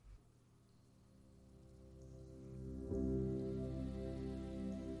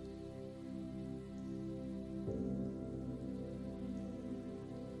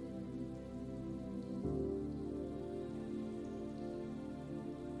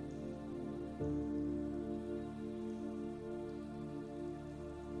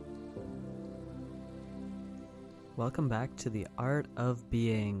Welcome back to The Art of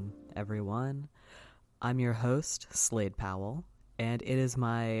Being, everyone. I'm your host, Slade Powell, and it is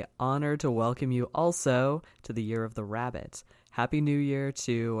my honor to welcome you also to the Year of the Rabbit. Happy New Year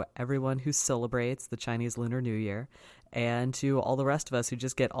to everyone who celebrates the Chinese Lunar New Year, and to all the rest of us who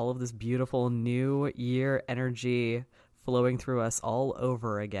just get all of this beautiful New Year energy flowing through us all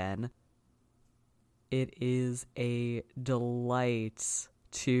over again. It is a delight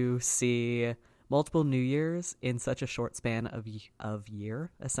to see multiple New Years in such a short span of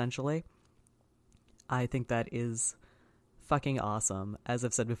year, essentially. I think that is fucking awesome. As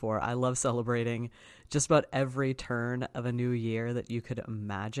I've said before, I love celebrating just about every turn of a new year that you could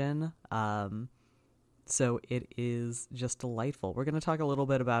imagine. So it is just delightful. We're going to talk a little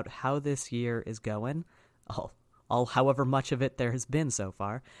bit about how this year is going, all however much of it there has been so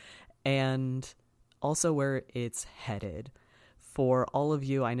far, and also where it's headed. For all of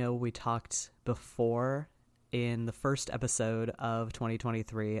you, I know we talked before in the first episode of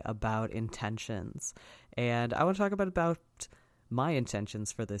 2023 about intentions. And I want to talk about my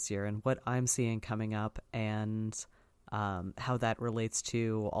intentions for this year and what I'm seeing coming up, and how that relates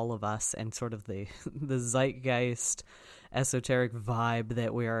to all of us and sort of the zeitgeist esoteric vibe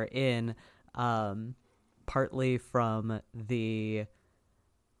that we are in, partly from the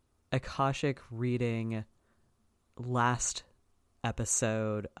Akashic reading last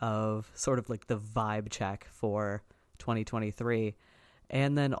episode of sort of like the vibe check for 2023,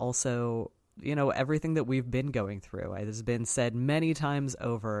 and then also, you know, everything that we've been going through. It has been said many times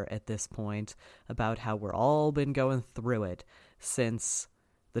over at this point about how we're all been going through it since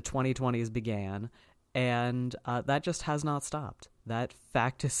the 2020s began, and that just has not stopped. That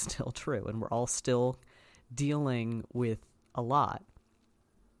fact is still true, and we're all still dealing with a lot.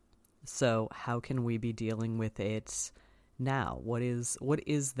 So how can we be dealing with it now? What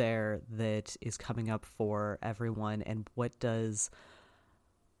is there that is coming up for everyone, and what does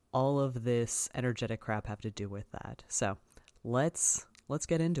all of this energetic crap have to do with that? So let's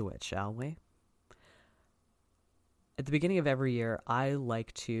get into it, shall we? At the beginning of every year, I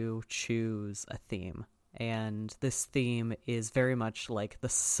like to choose a theme, and this theme is very much like the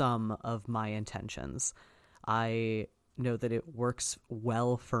sum of my intentions. I know that it works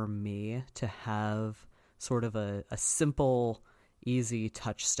well for me to have sort of a simple, easy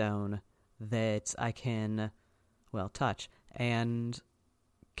touchstone that I can, touch and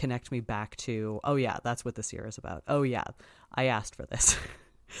connect me back to, oh yeah, that's what this year is about. Oh yeah, I asked for this.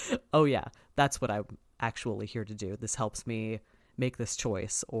 Oh yeah, that's what I'm actually here to do. This helps me make this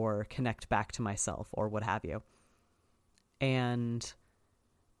choice or connect back to myself or what have you. And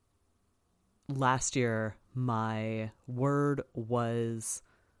last year, my word was,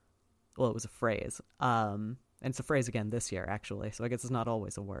 it was a phrase. And it's a phrase again this year, actually, so I guess it's not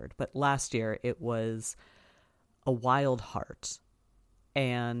always a word. But last year, it was a wild heart.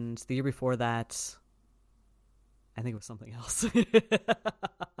 And the year before that, I think it was something else.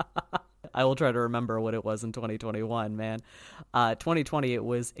 I will try to remember what it was in 2021, man. 2020, it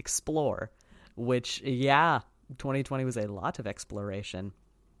was explore, which, 2020 was a lot of exploration.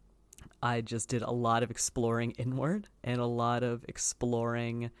 I just did a lot of exploring inward and a lot of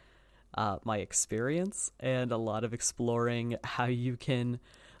exploring my experience and a lot of exploring how you can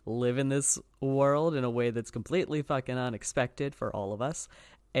live in this world in a way that's completely fucking unexpected for all of us.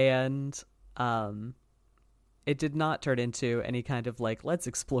 And it did not turn into any kind of like, let's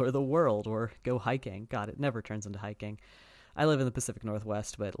explore the world or go hiking. God, it never turns into hiking. I live in the Pacific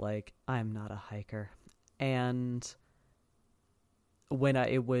Northwest, but like, I'm not a hiker. And when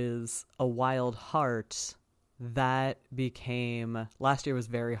it was a wild heart, that became, last year was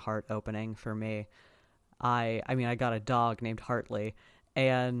very heart opening for me. I got a dog named Hartley,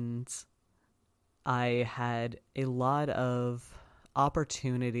 and I had a lot of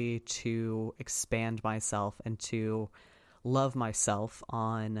opportunity to expand myself and to love myself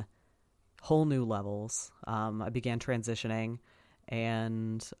on whole new levels. I began transitioning,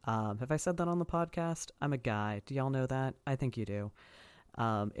 and have I said that on the podcast? I'm a guy. Do y'all know that? I think you do.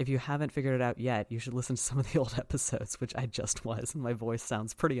 If you haven't figured it out yet, you should listen to some of the old episodes, which I just was. My voice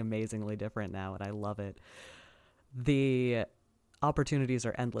sounds pretty amazingly different now, and I love it. The opportunities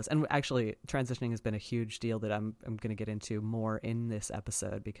are endless. And actually, transitioning has been a huge deal that I'm going to get into more in this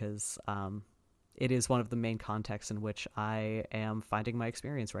episode, because it is one of the main contexts in which I am finding my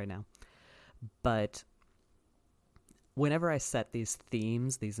experience right now. But whenever I set these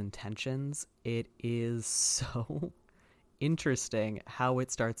themes, these intentions, it is so interesting how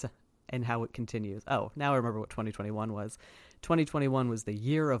it starts and how it continues. Oh, now I remember what 2021 was. 2021 was the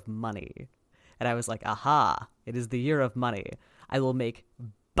year of money. And I was like, aha, it is the year of money. I will make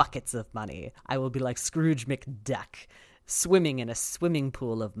buckets of money. I will be like Scrooge McDuck, swimming in a swimming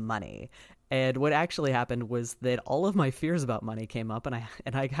pool of money. And what actually happened was that all of my fears about money came up, and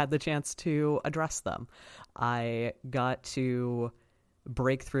I had the chance to address them. I got to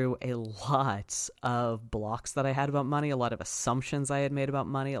break through a lot of blocks that I had about money, a lot of assumptions I had made about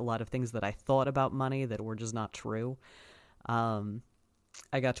money, a lot of things that I thought about money that were just not true.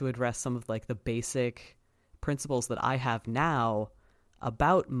 I got to address some of like the basic principles that I have now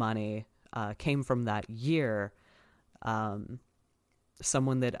about money, came from that year.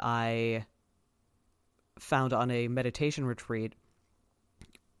 Someone that I found on a meditation retreat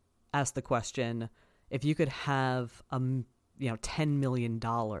asked the question, if you could have $10 million,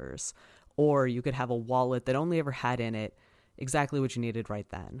 or you could have a wallet that only ever had in it exactly what you needed right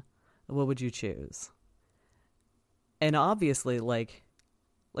then, what would you choose? And obviously, like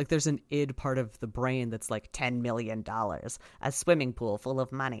there's an id part of the brain that's like $10 million, a swimming pool full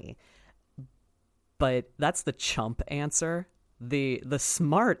of money. But that's the chump answer. The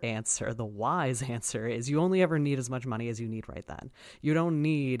smart answer, the wise answer, is you only ever need as much money as you need right then. You don't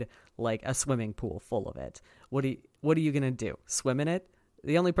need like a swimming pool full of it. What are you gonna do? Swim in it?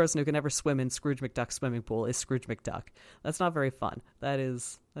 The only person who can ever swim in Scrooge McDuck's swimming pool is Scrooge McDuck. That's not very fun. That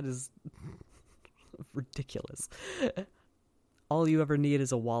is ridiculous. All you ever need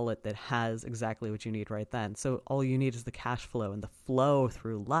is a wallet that has exactly what you need right then. So all you need is the cash flow and the flow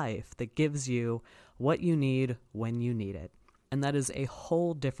through life that gives you what you need when you need it. And that is a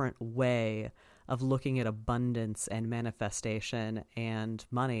whole different way of looking at abundance and manifestation and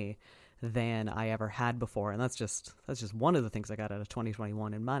money than I ever had before. And that's just one of the things I got out of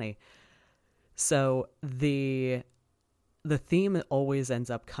 2021 in money. So the theme always ends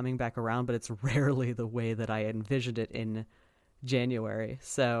up coming back around, but it's rarely the way that I envisioned it in January.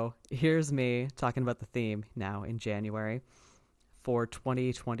 So here's me talking about the theme now in January for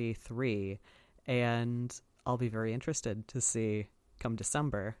 2023. And I'll be very interested to see come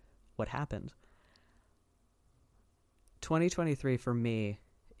December what happened. 2023 for me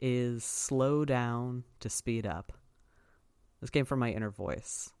is slow down to speed up. This came from my inner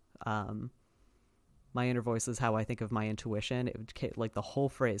voice. My inner voice is how I think of my intuition. Like the whole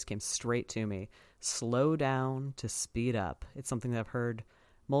phrase came straight to me. Slow down to speed up. It's something that I've heard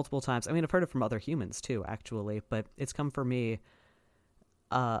multiple times. I mean, I've heard it from other humans too, actually, but it's come for me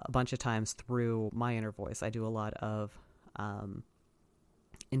a bunch of times through my inner voice. I do a lot of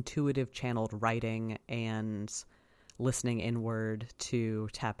intuitive channeled writing and listening inward to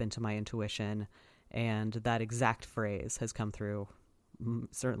tap into my intuition, and that exact phrase has come through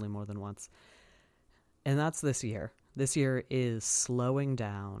certainly more than once. And that's this year. This year is slowing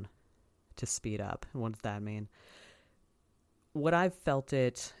down to speed up. And what does that mean? What I've felt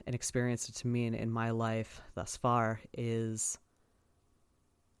it and experienced it to mean in my life thus far is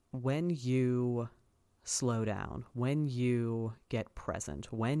when you slow down, when you get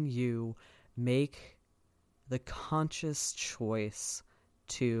present, when you make the conscious choice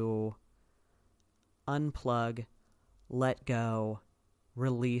to unplug, let go,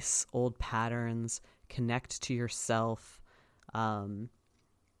 release old patterns, connect to yourself,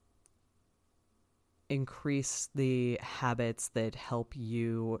 increase the habits that help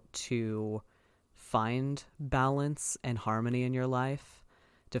you to find balance and harmony in your life,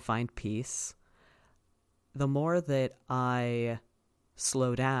 to find peace. The more that I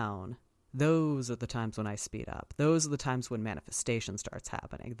slow down, those are the times when I speed up. Those are the times when manifestation starts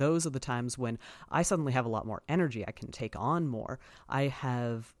happening. Those are the times when I suddenly have a lot more energy. I can take on more. I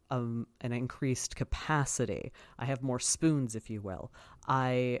have an increased capacity. I have more spoons, if you will.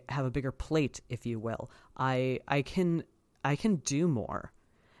 I have a bigger plate, if you will. I can do more.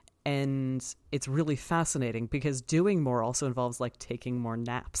 And it's really fascinating because doing more also involves like taking more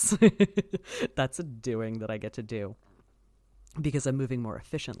naps. That's a doing that I get to do because I'm moving more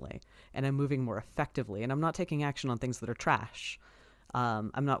efficiently and I'm moving more effectively, and I'm not taking action on things that are trash.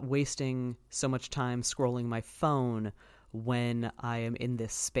 I'm not wasting so much time scrolling my phone when I am in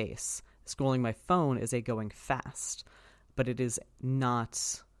this space. Scrolling my phone is a going fast, but it is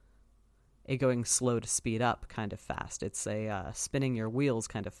not a going slow to speed up kind of fast. It's a spinning your wheels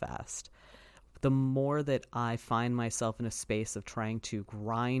kind of fast. The more that I find myself in a space of trying to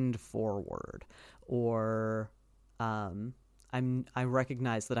grind forward, or I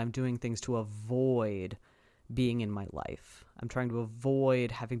recognize that I'm doing things to avoid being in my life. I'm trying to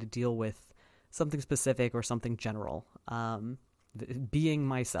avoid having to deal with something specific or something general. Being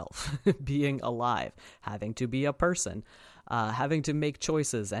myself, being alive, having to be a person. having to make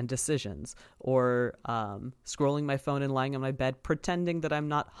choices and decisions, or scrolling my phone and lying on my bed pretending that I'm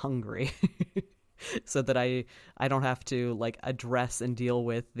not hungry so that I don't have to like address and deal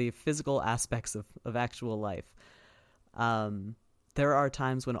with the physical aspects of actual life. There are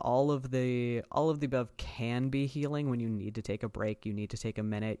times when all of the above can be healing, when you need to take a break, you need to take a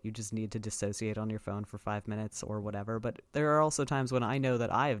minute, you just need to dissociate on your phone for 5 minutes or whatever. But there are also times when I know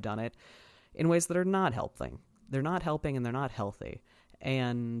that I have done it in ways that are not helping. They're not helping and they're not healthy.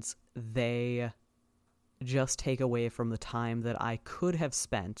 And they just take away from the time that I could have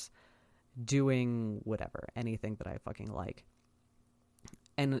spent doing whatever, anything that I fucking like.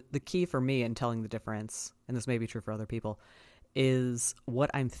 And the key for me in telling the difference, and this may be true for other people, is what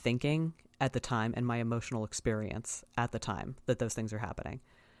I'm thinking at the time and my emotional experience at the time that those things are happening.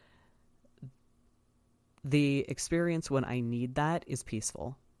 The experience when I need that is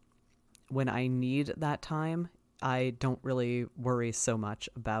peaceful. When I need that time, I don't really worry so much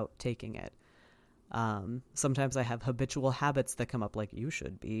about taking it. Sometimes I have habitual habits that come up, like, you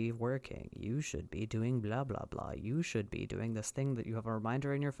should be working, you should be doing blah, blah, blah, you should be doing this thing that you have a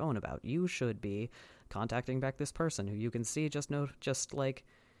reminder in your phone about, you should be contacting back this person who you can see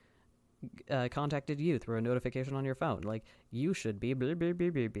contacted you through a notification on your phone. Like, you should be blah, blah,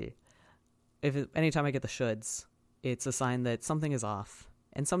 blah, blah, blah. Anytime I get the shoulds, it's a sign that something is off.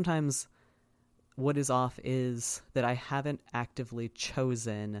 And sometimes what is off is that I haven't actively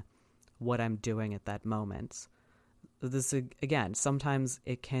chosen what I'm doing at that moment. This, again, sometimes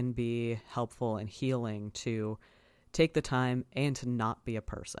it can be helpful and healing to take the time and to not be a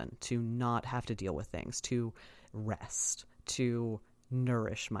person, to not have to deal with things, to rest, to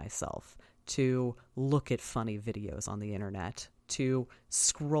nourish myself, to look at funny videos on the internet, to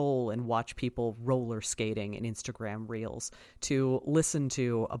scroll and watch people roller skating in Instagram reels, to listen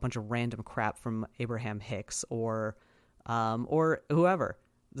to a bunch of random crap from Abraham Hicks or whoever.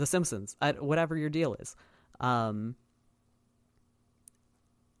 The Simpsons, whatever your deal is.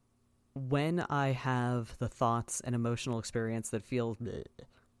 When I have the thoughts and emotional experience that feels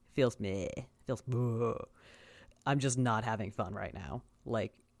I'm just not having fun right now.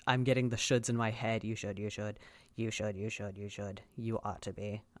 Like, I'm getting the shoulds in my head. You should. You ought to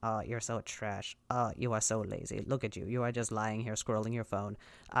be. Oh, you're so trash. Oh, you are so lazy. Look at you. You are just lying here scrolling your phone.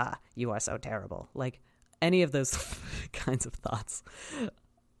 You are so terrible. Like, any of those kinds of thoughts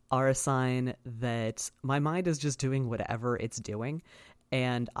are a sign that my mind is just doing whatever it's doing,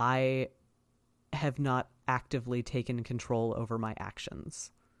 and I have not actively taken control over my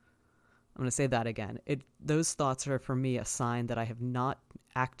actions. I'm going to say that again. Those thoughts are, for me, a sign that I have not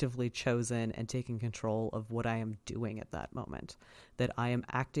actively chosen and taken control of what I am doing at that moment, that I am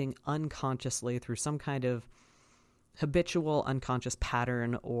acting unconsciously through some kind of habitual unconscious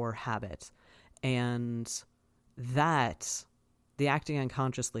pattern or habit. And that, the acting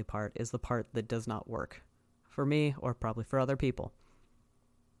unconsciously part, is the part that does not work for me, or probably for other people.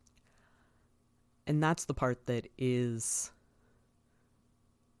 And that's the part that is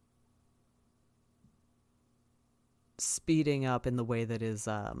speeding up in the way that is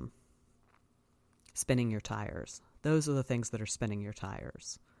spinning your tires. Those are the things that are spinning your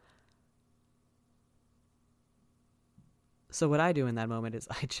tires. So what I do in that moment is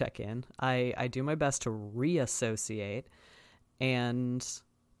I check in. I do my best to reassociate and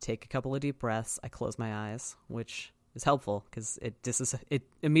take a couple of deep breaths. I close my eyes, which is helpful because it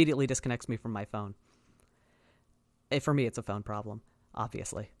immediately disconnects me from my phone. For me, it's a phone problem,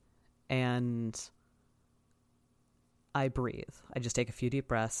 obviously. And I breathe. I just take a few deep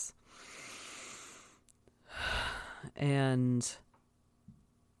breaths. And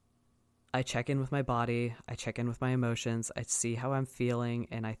I check in with my body. I check in with my emotions. I see how I'm feeling.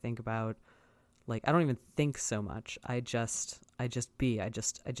 And I think about, like, I don't even think so much. I just be. I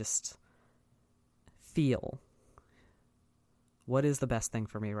just feel. What is the best thing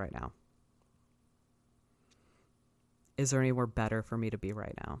for me right now? Is there anywhere better for me to be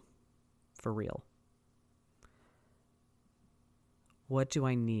right now? For real. What do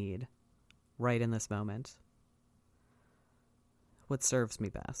I need right in this moment? What serves me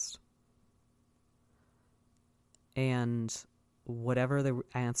best? And whatever the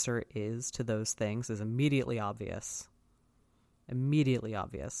answer is to those things is immediately obvious. Immediately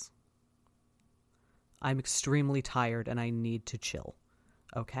obvious. I'm extremely tired and I need to chill.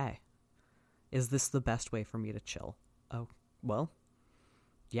 Okay. Is this the best way for me to chill? Oh, well,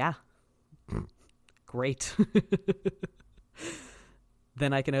 yeah. Great.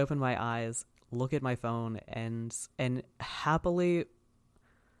 Then I can open my eyes, look at my phone, and happily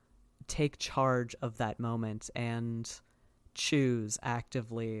take charge of that moment and choose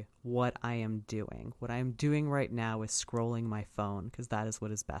actively what I am doing. What I am doing right now is scrolling my phone because that is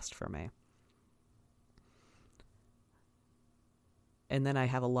what is best for me. And then I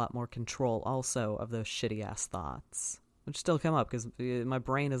have a lot more control also of those shitty ass thoughts, which still come up because my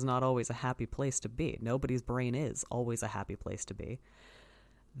brain is not always a happy place to be. Nobody's brain is always a happy place to be.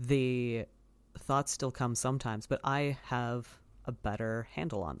 The thoughts still come sometimes, but I have a better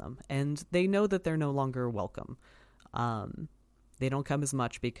handle on them. And they know that they're no longer welcome. They don't come as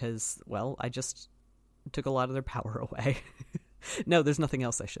much because, well, I just took a lot of their power away. No, there's nothing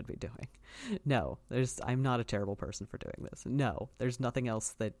else I should be doing. No, I'm not a terrible person for doing this. No, there's nothing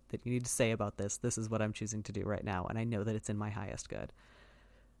else that you need to say about this. This is what I'm choosing to do right now, and I know that it's in my highest good.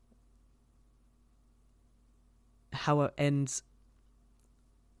 And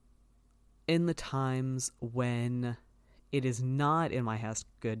in the times when it is not in my highest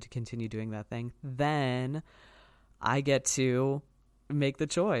good to continue doing that thing, then I get to make the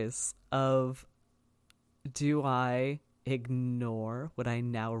choice of, do I ignore what I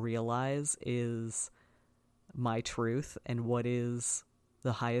now realize is my truth and what is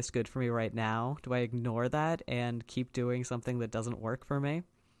the highest good for me right now? Do I ignore that and keep doing something that doesn't work for me?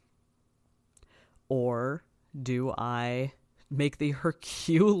 Or do I make the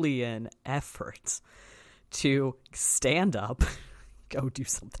Herculean effort to stand up, go do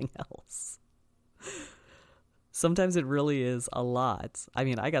something else? Sometimes it really is a lot. I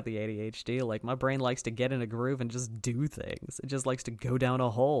mean, I got the ADHD. Like, my brain likes to get in a groove and just do things. It just likes to go down a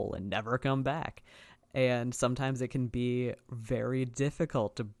hole and never come back. And sometimes it can be very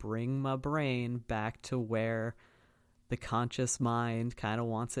difficult to bring my brain back to where the conscious mind kind of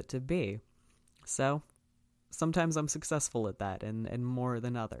wants it to be. So sometimes I'm successful at that and more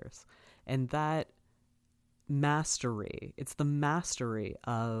than others. And that mastery, it's the mastery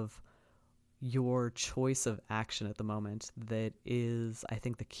of your choice of action at the moment that is, I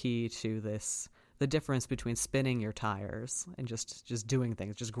think, the key to this, the difference between spinning your tires and just doing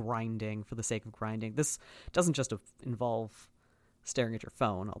things, just grinding for the sake of grinding. This doesn't just involve staring at your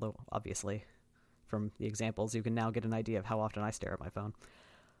phone, although obviously from the examples you can now get an idea of how often I stare at my phone.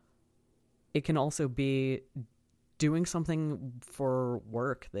 It can also be doing something for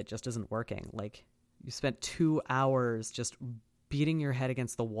work that just isn't working. Like, you spent 2 hours just beating your head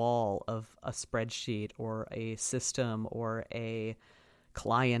against the wall of a spreadsheet or a system or a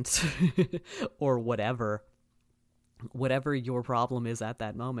client or whatever your problem is at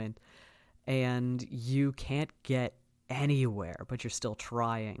that moment, and you can't get anywhere, but you're still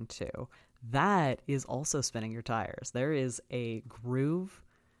trying to. That is also spinning your tires. There is a groove,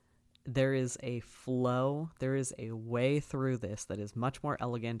 there is a flow, there is a way through this that is much more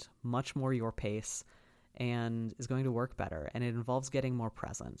elegant, much more your pace, and is going to work better, and it involves getting more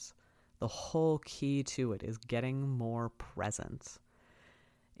present. The whole key to it is getting more present.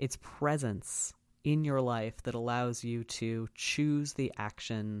 It's presence in your life that allows you to choose the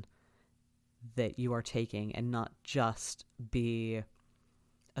action that you are taking and not just be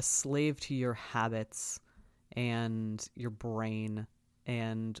a slave to your habits and your brain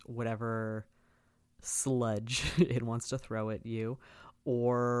and whatever sludge it wants to throw at you,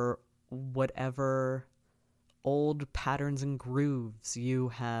 or whatever old patterns and grooves you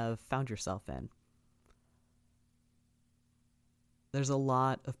have found yourself in. There's a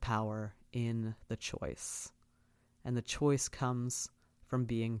lot of power in the choice, and the choice comes from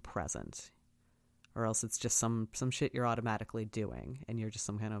being present, or else it's just some shit you're automatically doing, and you're just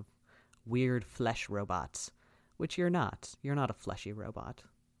some kind of weird flesh robot, which you're not. You're not a fleshy robot.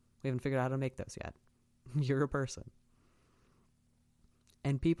 We haven't figured out how to make those yet. You're a person.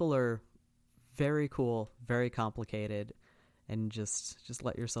 And people are very cool, very complicated, and just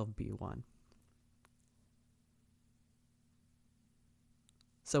let yourself be one.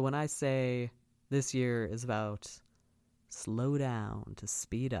 So when I say this year is about slow down to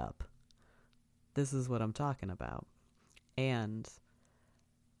speed up, this is what I'm talking about. And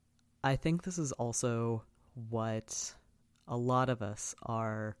I think this is also what a lot of us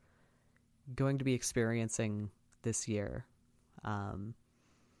are going to be experiencing this year.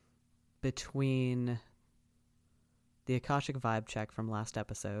 Between the Akashic Vibe check from last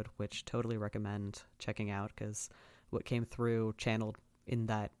episode, which totally recommend checking out because what came through channeled in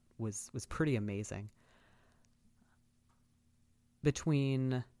that was pretty amazing.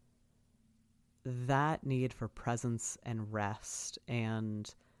 Between that need for presence and rest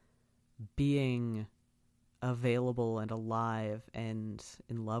and being available and alive and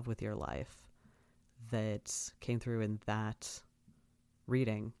in love with your life that came through in that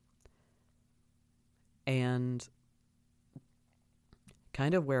reading, and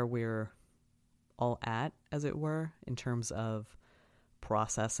kind of where we're all at, as it were, in terms of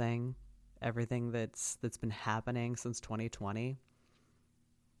processing everything that's been happening since 2020.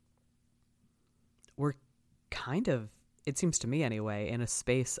 We're kind of, it seems to me anyway, in a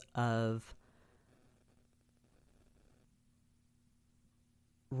space of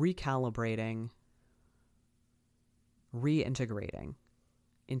recalibrating, reintegrating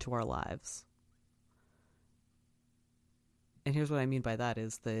into our lives. And here's what I mean by that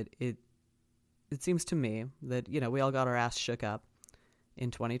is that it seems to me that, we all got our ass shook up in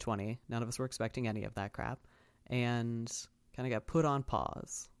 2020. None of us were expecting any of that crap, and kind of got put on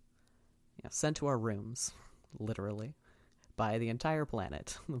pause, sent to our rooms, literally, by the entire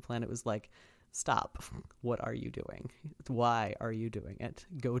planet. The planet was like, stop. What are you doing? Why are you doing it?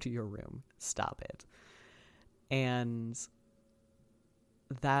 Go to your room. Stop it. And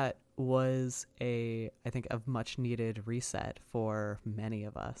that was I think, a much needed reset for many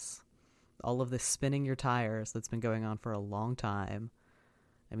of us. All of this spinning your tires that's been going on for a long time.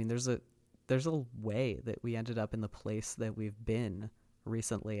 I mean, there's a way that we ended up in the place that we've been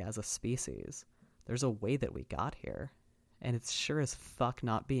recently as a species. There's a way that we got here. And it's sure as fuck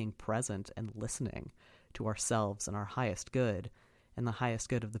not being present and listening to ourselves and our highest good and the highest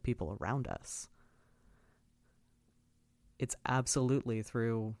good of the people around us. It's absolutely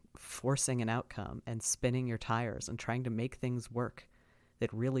through forcing an outcome and spinning your tires and trying to make things work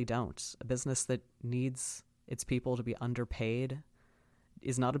that really don't. A business that needs its people to be underpaid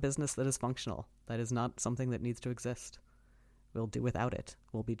is not a business that is functional. That is not something that needs to exist. We'll do without it.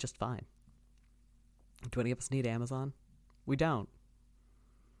 We'll be just fine. Do any of us need Amazon? We don't.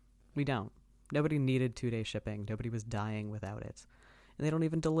 We don't. Nobody needed 2-day shipping. Nobody was dying without it. And they don't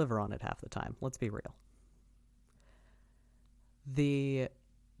even deliver on it half the time. Let's be real. The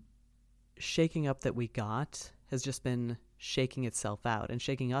shaking up that we got has just been shaking itself out and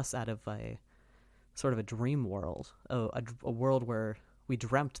shaking us out of a sort of a dream world, a world where we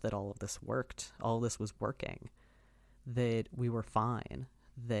dreamt that all of this worked, all of this was working, that we were fine,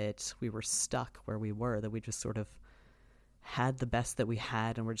 that we were stuck where we were, that we just sort of had the best that we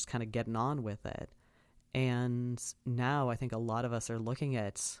had and we're just kind of getting on with it. And now I think a lot of us are looking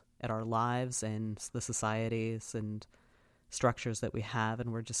at our lives and the societies and structures that we have,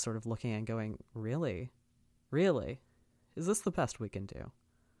 and we're just sort of looking and going, really? Really? Is this the best we can do?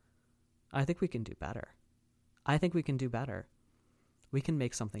 I think we can do better. I think we can do better. We can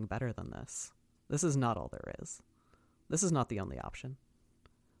make something better than this. This is not all there is. This is not the only option.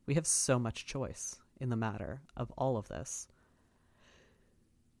 We have so much choice in the matter of all of this.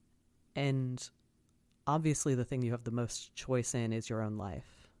 And obviously the thing you have the most choice in is your own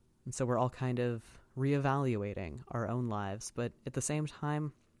life. And so we're all kind of reevaluating our own lives, but at the same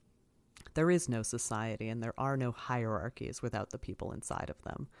time, there is no society and there are no hierarchies without the people inside of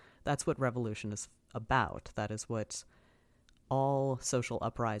them. That's what revolution is about. That is what all social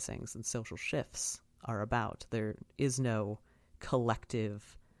uprisings and social shifts are about. There is no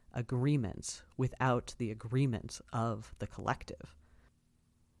collective agreement without the agreement of the collective.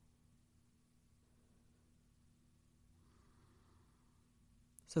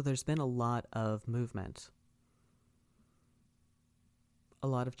 So there's been a lot of movement, a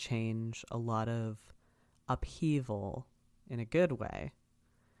lot of change, a lot of upheaval in a good way,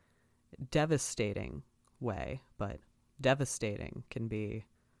 devastating way, but devastating can be,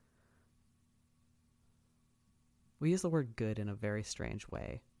 we use the word good in a very strange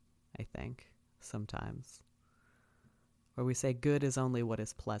way, I think, sometimes, where we say good is only what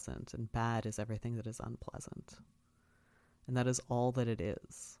is pleasant and bad is everything that is unpleasant. And that is all that it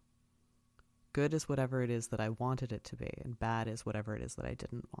is. Good is whatever it is that I wanted it to be, and bad is whatever it is that I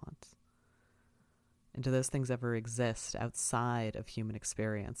didn't want. And do those things ever exist outside of human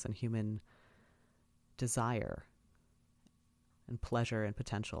experience and human desire and pleasure and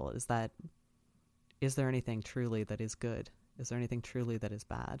potential? Is there anything truly that is good? Is there anything truly that is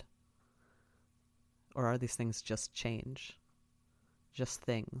bad? Or are these things just change? Just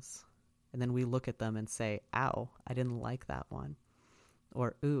things? And then we look at them and say, ow, I didn't like that one.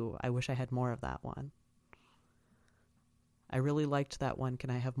 Or, ooh, I wish I had more of that one. I really liked that one. Can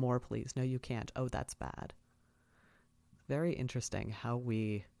I have more, please? No, you can't. Oh, that's bad. Very interesting how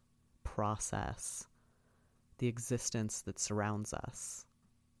we process the existence that surrounds us.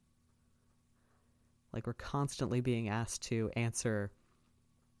 Like, we're constantly being asked to answer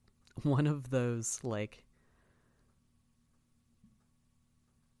one of those,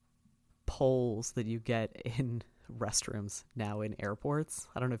 polls that you get in restrooms now in airports.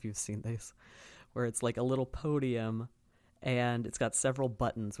 I don't know if you've seen these, where it's like a little podium and it's got several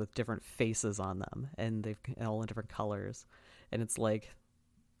buttons with different faces on them, and they've all in different colors, and it's like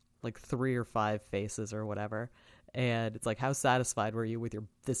like 3 or 5 faces or whatever. And it's like, how satisfied were you with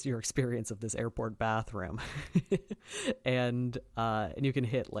your experience of this airport bathroom? And you can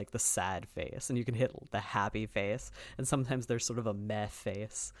hit like the sad face, and you can hit the happy face, and sometimes there's sort of a meh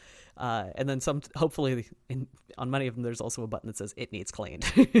face, and then hopefully on many of them there's also a button that says it needs cleaned,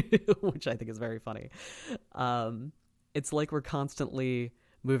 which I think is very funny. It's like we're constantly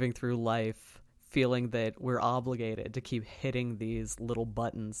moving through life feeling that we're obligated to keep hitting these little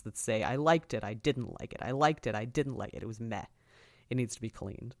buttons that say, I liked it, I didn't like it, I liked it, I didn't like it, it was meh, it needs to be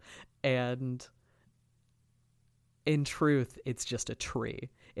cleaned. And in truth, it's just a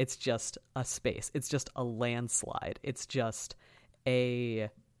tree. It's just a space. It's just a landslide. It's just a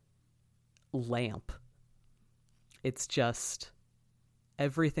lamp. It's just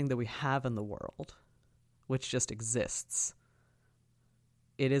everything that we have in the world, which just exists.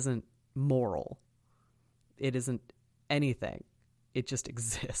 It isn't moral. It isn't anything. It just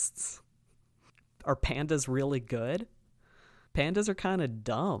exists. Are pandas really good? Pandas are kind of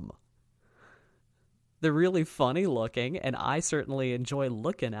dumb. They're really funny looking, and I certainly enjoy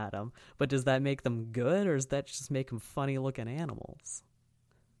looking at them, but does that make them good, or does that just make them funny looking animals?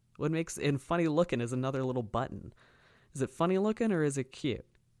 What makes it funny looking is another little button. Is it funny looking, or is it cute?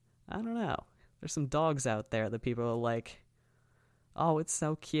 I don't know. There's some dogs out there that people are like, oh, it's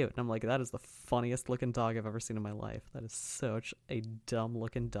so cute. And I'm like, that is the funniest looking dog I've ever seen in my life. That is such a dumb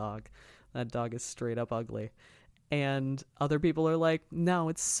looking dog. That dog is straight up ugly. And other people are like, no,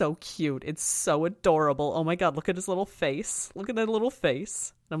 it's so cute. It's so adorable. Oh my God, look at his little face. Look at that little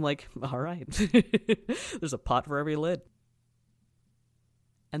face. And I'm like, all right. There's a pot for every lid.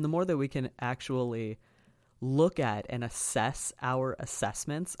 And the more that we can actually look at and assess our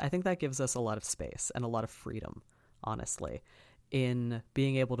assessments, I think that gives us a lot of space and a lot of freedom, honestly, in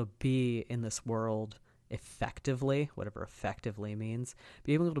being able to be in this world effectively, whatever effectively means,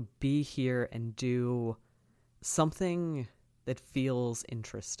 be able to be here and do something that feels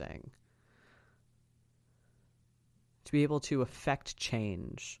interesting, to be able to affect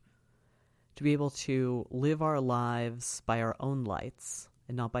change, to be able to live our lives by our own lights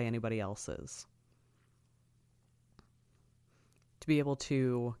and not by anybody else's, to be able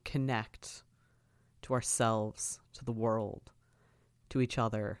to connect to ourselves, to the world, to each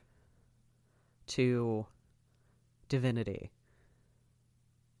other, to divinity,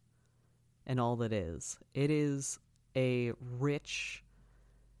 and all that is. It is a rich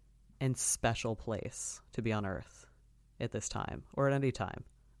and special place to be on Earth at this time, or at any time.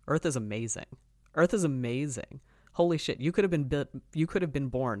 Earth is amazing. Earth is amazing. Holy shit, you could have been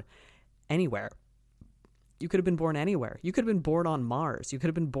born anywhere. You could have been born anywhere. You could have been born on Mars. You could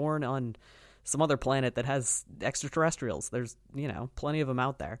have been born on some other planet that has extraterrestrials. There's, plenty of them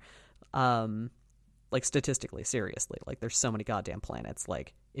out there. Like statistically, seriously, like there's so many goddamn planets.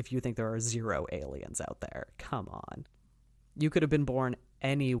 Like if you think there are 0 aliens out there, come on. You could have been born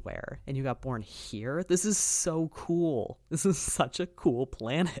anywhere and you got born here. This is so cool. This is such a cool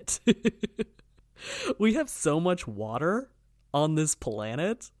planet. We have so much water on this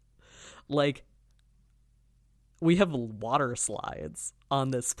planet. Like, we have water slides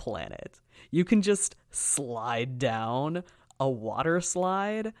on this planet. You can just slide down a water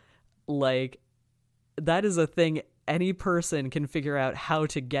slide. Like, that is a thing any person can figure out how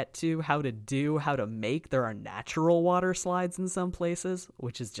to get to, how to do, how to make. There are natural water slides in some places,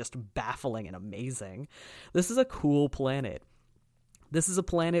 which is just baffling and amazing. This is a cool planet. This is a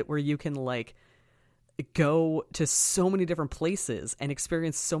planet where you can, like, go to so many different places and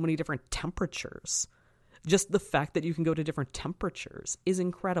experience so many different temperatures. Just the fact that you can go to different temperatures is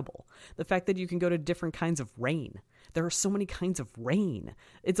incredible. The fact that you can go to different kinds of rain. There are so many kinds of rain.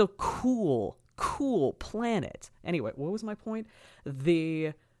 It's a cool planet. Anyway, what was my point?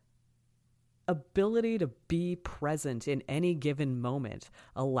 The ability to be present in any given moment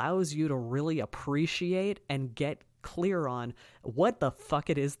allows you to really appreciate and get clear on what the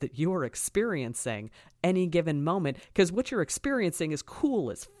fuck it is that you are experiencing any given moment, because what you're experiencing is cool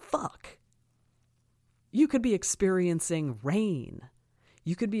as fuck. You could be experiencing rain.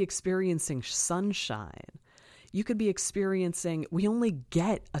 You could be experiencing sunshine. You could be experiencing, we only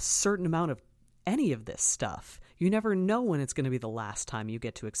get a certain amount of any of this stuff. You never know when it's going to be the last time you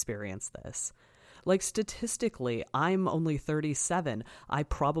get to experience this. Like, statistically, I'm only 37. I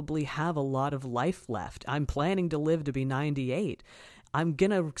probably have a lot of life left. I'm planning to live to be 98. I'm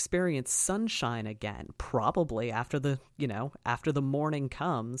going to experience sunshine again, probably after the morning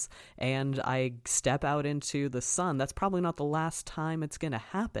comes and I step out into the sun. That's probably not the last time it's going to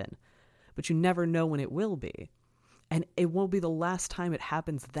happen, but you never know when it will be. And it won't be the last time it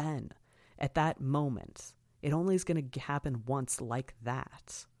happens then, at that moment. It only is going to happen once like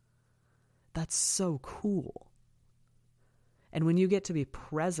that. That's so cool. And when you get to be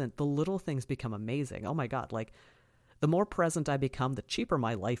present, the little things become amazing. Oh my God, like, the more present I become, the cheaper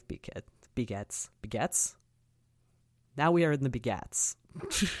my life begets. Now we are in the begats.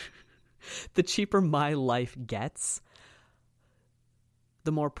 The cheaper my life gets,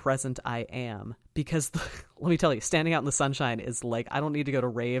 the more present I am. Because, let me tell you, standing out in the sunshine is like, I don't need to go to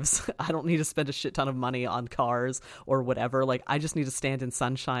raves. I don't need to spend a shit ton of money on cars or whatever. Like, I just need to stand in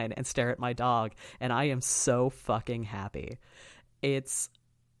sunshine and stare at my dog. And I am so fucking happy. It's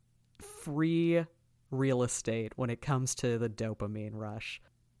free real estate when it comes to the dopamine rush.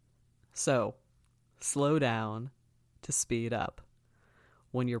 So, slow down to speed up.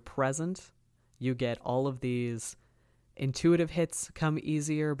 When you're present, you get all of these intuitive hits come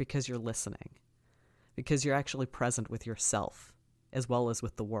easier because you're listening, because you're actually present with yourself as well as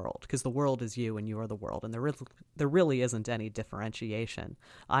with the world, because the world is you and you are the world, and there really isn't any differentiation.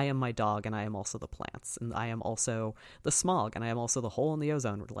 I am my dog, and I am also the plants, and I am also the smog, and I am also the hole in the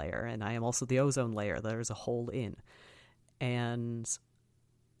ozone layer, and I am also the ozone layer there's a hole in. And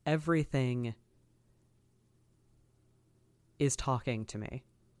everything is talking to me.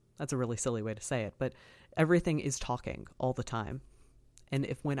 That's a really silly way to say it, but everything is talking all the time.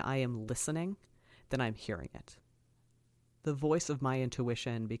 And when I am listening, then I'm hearing it. The voice of my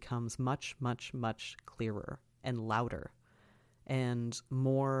intuition becomes much, much, much clearer and louder and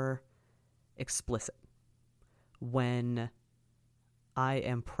more explicit when I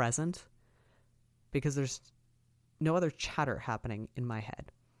am present, because there's no other chatter happening in my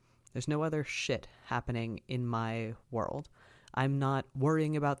head. There's no other shit happening in my world. I'm not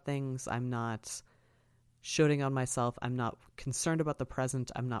worrying about things. I'm not shooting on myself. I'm not concerned about the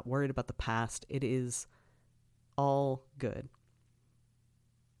present. I'm not worried about the past. It is all good.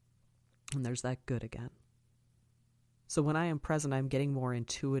 And there's that good again. So when I am present, I'm getting more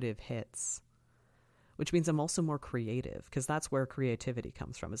intuitive hits, which means I'm also more creative, because that's where creativity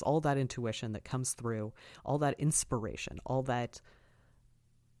comes from, is all that intuition that comes through, all that inspiration, all that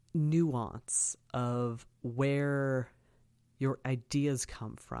nuance of where your ideas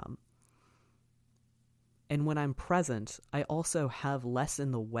come from. And when I'm present, I also have less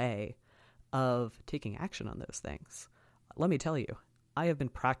in the way of taking action on those things. Let me tell you, I have been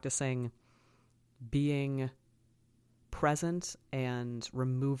practicing being present and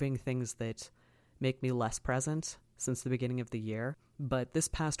removing things that make me less present since the beginning of the year. But this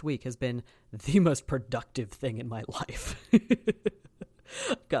past week has been the most productive thing in my life.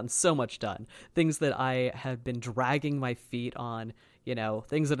 I've gotten so much done. Things that I have been dragging my feet on,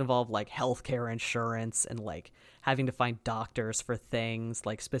 things that involve like healthcare insurance and like having to find doctors for things,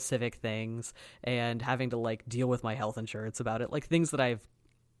 like specific things, and having to like deal with my health insurance about it. Like things that I've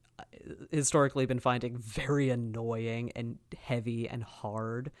historically been finding very annoying and heavy and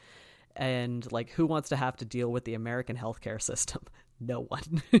hard. And like, who wants to have to deal with the American healthcare system? No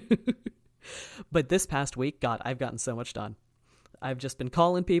one. But this past week, God, I've gotten so much done. I've just been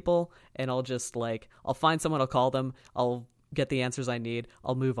calling people, and I'll find someone, I'll call them, I'll get the answers I need,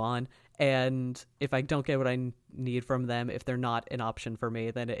 I'll move on. And if I don't get what I need from them, if they're not an option for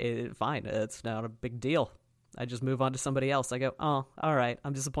me, then fine, it's not a big deal. I just move on to somebody else. I go, oh, all right,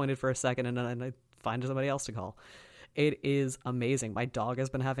 I'm disappointed for a second, and then I find somebody else to call. It is amazing. My dog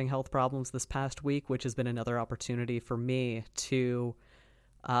has been having health problems this past week, which has been another opportunity for me to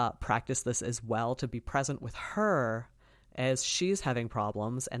practice this as well, to be present with her as she's having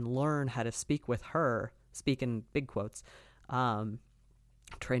problems and learn how to speak with her, speak in big quotes,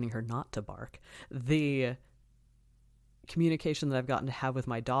 training her not to bark. The communication that I've gotten to have with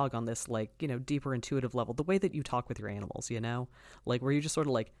my dog on this, deeper intuitive level, the way that you talk with your animals, like where you just sort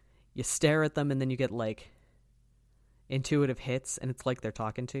of like, you stare at them and then you get like intuitive hits and it's like they're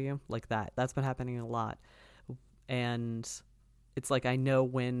talking to you, like that. That's been happening a lot. And it's like I know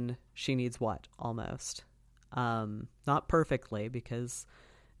when she needs what, almost. Not perfectly, because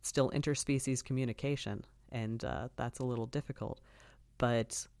it's still interspecies communication, and that's a little difficult.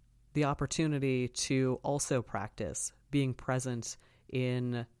 But the opportunity to also practice being present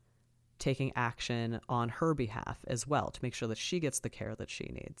in taking action on her behalf as well, to make sure that she gets the care that she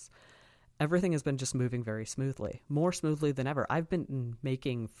needs. Everything has been just moving very smoothly, more smoothly than ever. I've been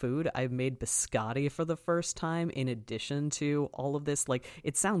making food. I've made biscotti for the first time in addition to all of this. Like,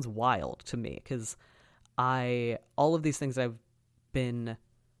 it sounds wild to me because all of these things I've been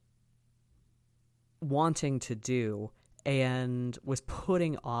wanting to do and was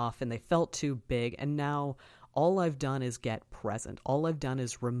putting off, and they felt too big. And now all I've done is get present. All I've done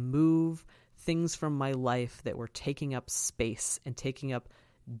is remove things from my life that were taking up space and taking up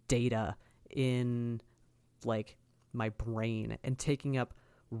data in like my brain and taking up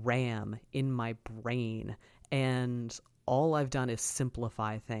RAM in my brain, and all I've done is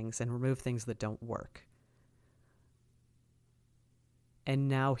simplify things and remove things that don't work. And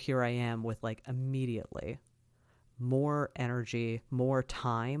now here I am with like immediately more energy, more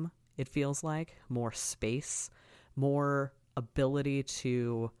time, it feels like, more space, more ability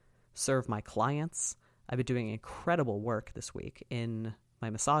to serve my clients. I've been doing incredible work this week in my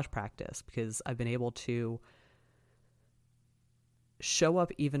massage practice because I've been able to show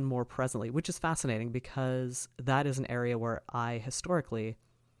up even more presently, which is fascinating because that is an area where I historically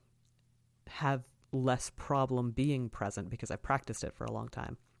have less problem being present because I practiced it for a long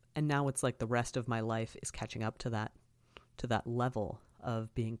time. And now it's like the rest of my life is catching up to that level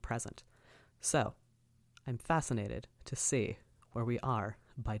of being present. So I'm fascinated to see where we are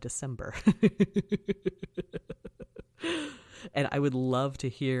by December. And I would love to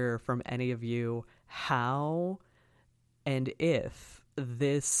hear from any of you how and if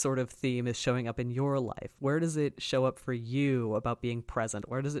this sort of theme is showing up in your life. Where does it show up for you about being present?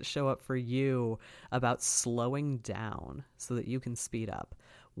 Where does it show up for you about slowing down so that you can speed up?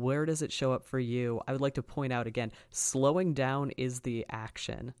 Where does it show up for you? I would like to point out again, slowing down is the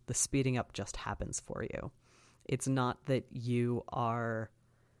action. The speeding up just happens for you. It's not that you are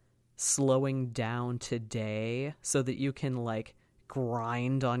slowing down today so that you can like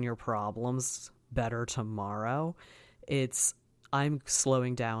grind on your problems better tomorrow. It's I'm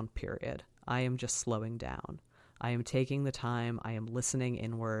slowing down, period. I am just slowing down. I am taking the time. I am listening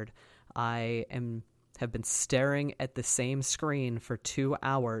inward. Have been staring at the same screen for 2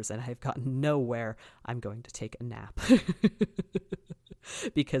 hours and I've gotten nowhere. I'm going to take a nap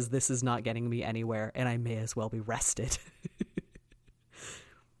because this is not getting me anywhere and I may as well be rested.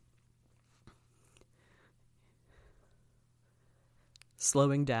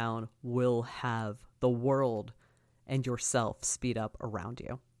 Slowing down will have the world and yourself speed up around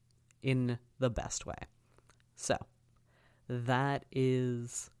you in the best way. So that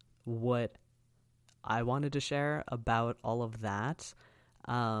is what I wanted to share about all of that.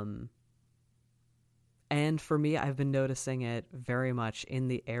 And for me, I've been noticing it very much in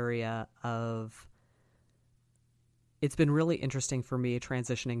the area of, it's been really interesting for me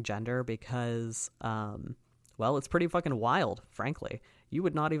transitioning gender because, well, it's pretty fucking wild, frankly. You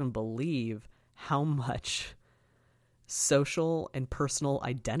would not even believe how much social and personal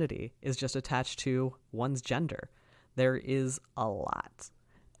identity is just attached to one's gender. There is a lot.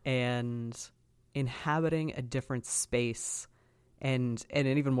 And inhabiting a different space and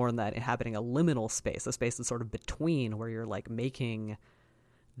even more than that, inhabiting a liminal space, a space that's sort of between where you're like making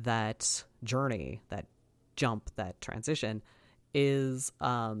that journey, that jump, that transition is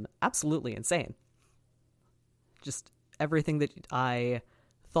absolutely insane. Just everything that I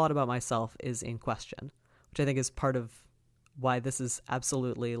thought about myself is in question, which I think is part of why this is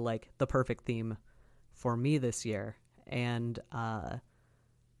absolutely like the perfect theme for me this year. And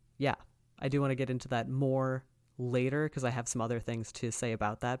yeah, I do want to get into that more later because I have some other things to say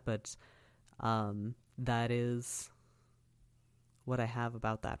about that, but that is what I have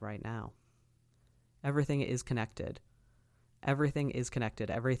about that right now. Everything is connected. Everything is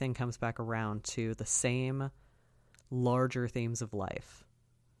connected. Everything comes back around to the same larger themes of life,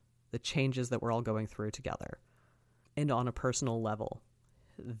 the changes that we're all going through together. And on a personal level,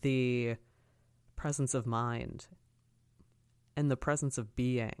 the presence of mind and the presence of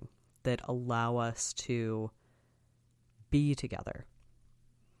being that allow us to be together,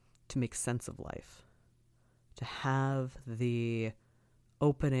 to make sense of life, to have the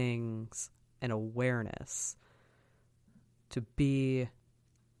openings and awareness to be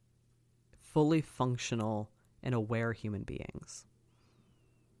fully functional and aware human beings.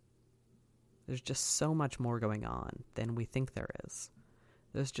 There's just so much more going on than we think there is.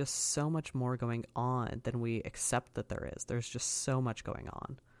 There's just so much more going on than we accept that there is. There's just so much going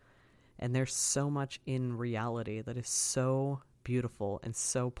on. And there's so much in reality that is so beautiful and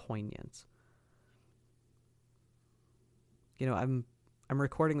so poignant. You know, I'm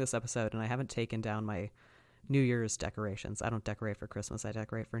recording this episode and I haven't taken down my New Year's decorations. I don't decorate for Christmas. I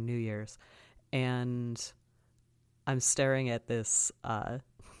decorate for New Year's. And I'm staring at this, I'm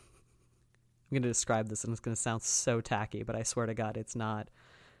going to describe this and it's going to sound so tacky, but I swear to God, it's not.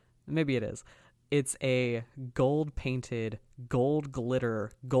 Maybe it is. It's a gold painted, gold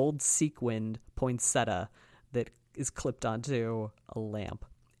glitter, gold sequined poinsettia that is clipped onto a lamp,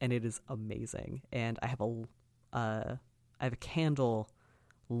 and it is amazing. And I have a candle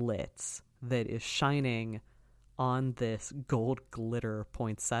lit that is shining on this gold glitter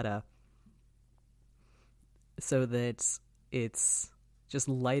poinsettia so that it's just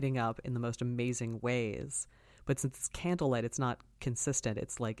lighting up in the most amazing ways, But since it's candlelight, it's not consistent.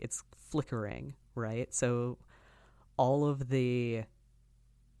 It's like it's flickering, right? So all of the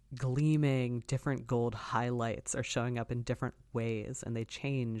gleaming different gold highlights are showing up in different ways, and they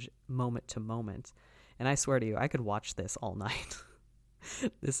change moment to moment. And I swear to you, I could watch this all night.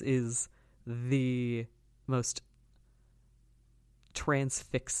 This is the most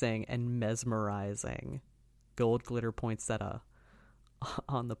transfixing and mesmerizing gold glitter poinsettia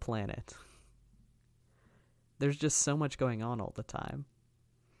on the planet. There's just so much going on all the time.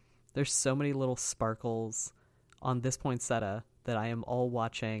 There's so many little sparkles on this poinsettia that I am all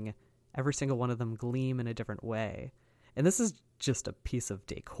watching every single one of them gleam in a different way. And this is just a piece of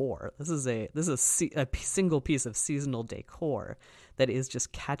decor. This is a single piece of seasonal decor that is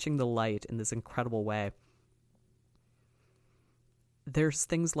just catching the light in this incredible way. There's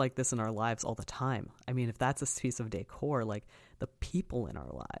things like this in our lives all the time. I mean, if that's a piece of decor, like the people in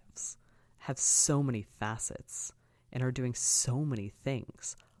our lives have so many facets and are doing so many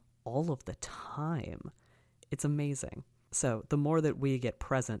things all of the time. It's amazing. So the more that we get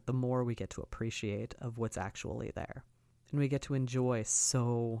present, the more we get to appreciate of what's actually there. And we get to enjoy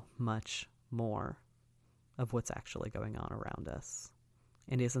so much more of what's actually going on around us.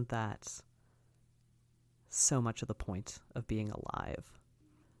 And isn't that so much of the point of being alive?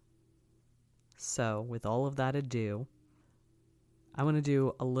 So with all of that ado, I want to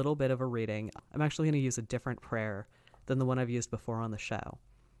do a little bit of a reading. I'm actually going to use a different prayer than the one I've used before on the show.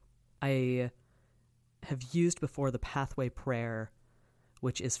 I have used before the Pathway Prayer,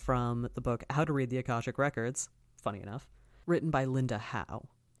 which is from the book How to Read the Akashic Records, funny enough, written by Linda Howe.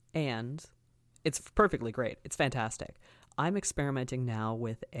 And it's perfectly great. It's fantastic. I'm experimenting now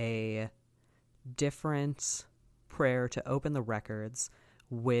with a different prayer to open the records,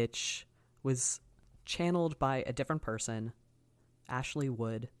 which was channeled by a different person, Ashley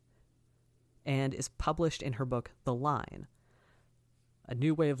Wood, and is published in her book, The Line, A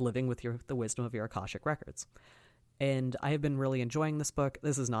New Way of Living with the Wisdom of Your Akashic Records. And I have been really enjoying this book.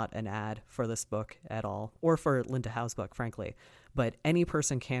 This is not an ad for this book at all, or for Linda Howe's book, frankly. But any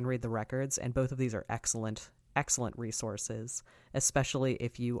person can read the records, and both of these are excellent resources, especially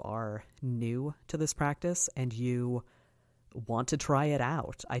if you are new to this practice and you want to try it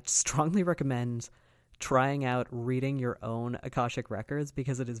out. I strongly recommend trying out reading your own Akashic Records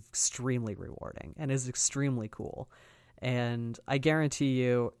because it is extremely rewarding and is extremely cool. And I guarantee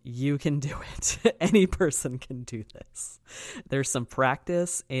you can do it. Any person can do this. There's some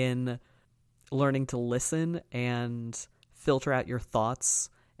practice in learning to listen and filter out your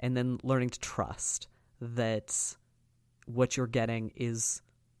thoughts, and then learning to trust that what you're getting is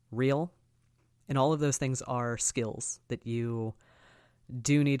real. And all of those things are skills that you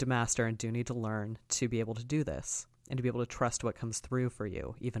do need to master and do need to learn to be able to do this and to be able to trust what comes through for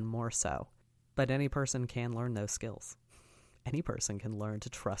you even more so. But any person can learn those skills. Any person can learn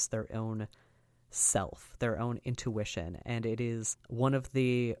to trust their own self, their own intuition, and it is one of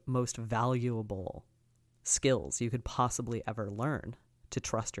the most valuable skills you could possibly ever learn, to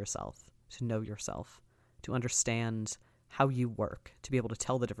trust yourself, to know yourself, to understand how you work, to be able to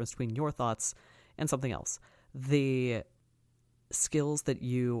tell the difference between your thoughts and something else. The skills that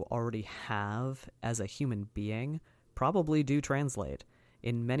you already have as a human being probably do translate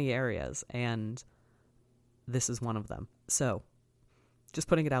in many areas, and this is one of them. So, just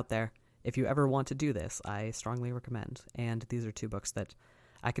putting it out there, if you ever want to do this, I strongly recommend. And these are two books that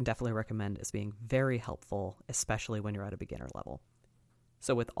I can definitely recommend as being very helpful, especially when you're at a beginner level.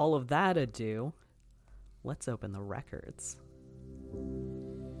 So with all of that ado, let's open the records.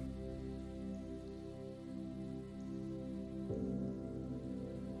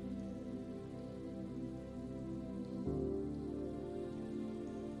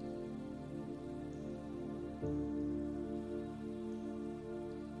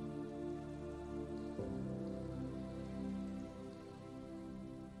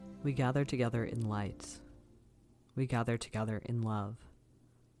 We gather together in light. We gather together in love.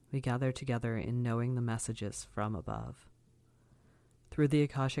 We gather together in knowing the messages from above. Through the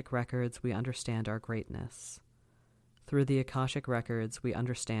Akashic Records, we understand our greatness. Through the Akashic Records, we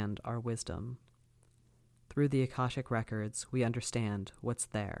understand our wisdom. Through the Akashic Records, we understand what's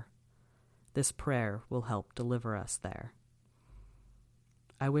there. This prayer will help deliver us there.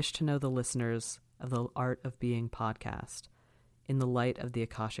 I wish to know the listeners of the Art of Being podcast in the light of the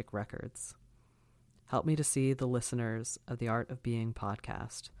Akashic Records. Help me to see the listeners of the Art of Being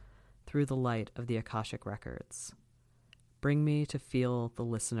podcast through the light of the Akashic Records. Bring me to feel the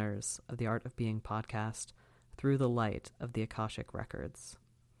listeners of the Art of Being podcast through the light of the Akashic Records.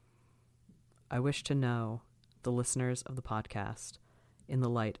 I wish to know the listeners of the podcast in the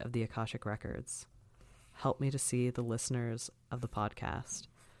light of the Akashic Records. help me to see the listeners of the podcast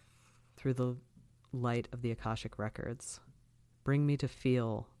through the light of the Akashic Records. Bring me to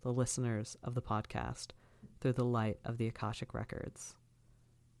feel the listeners of the podcast through the light of the Akashic Records.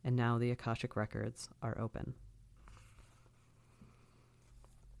 And now the Akashic Records are open.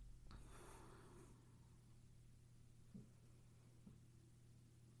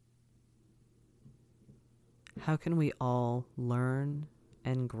 How can we all learn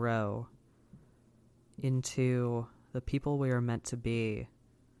and grow into the people we are meant to be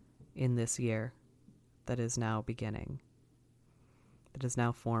in this year that is now beginning, that is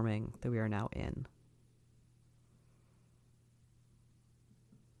now forming, that we are now in?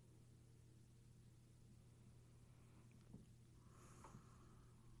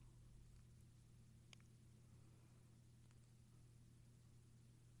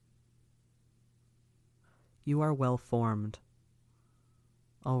 You are well formed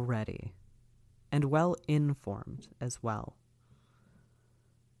already, and well informed as well.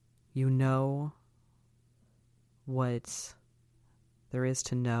 You know what there is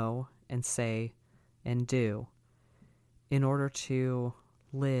to know and say and do in order to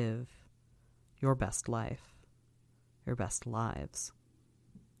live your best life, your best lives.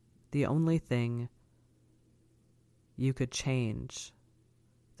 The only thing you could change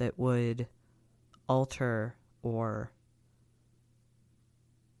that would alter or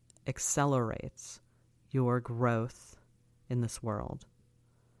accelerate your growth in this world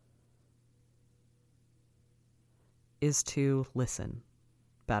is to listen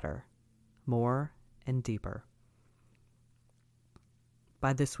better, more, and deeper.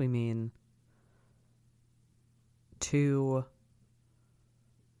 By this we mean to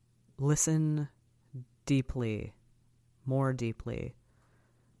listen deeply, more deeply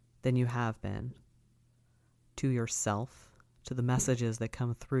than you have been, to yourself, to the messages that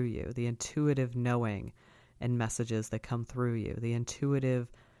come through you, the intuitive knowing and messages that come through you, the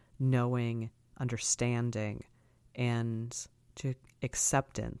intuitive knowing, understanding, and to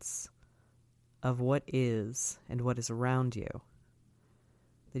acceptance of what is and what is around you,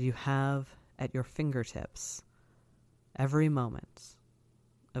 that you have at your fingertips every moment,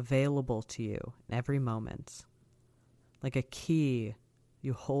 available to you in every moment, like a key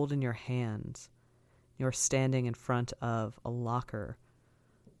you hold in your hand. You're standing in front of a locker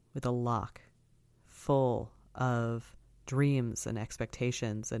with a lock full of dreams and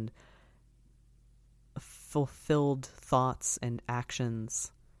expectations and fulfilled thoughts and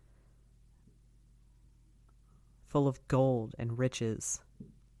actions, full of gold and riches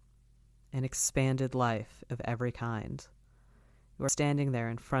and expanded life of every kind. You are standing there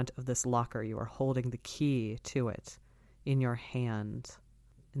in front of this locker. You are holding the key to it in your hand,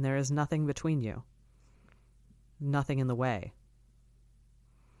 and there is nothing between you. Nothing in the way.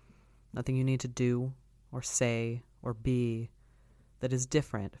 Nothing you need to do or say or be that is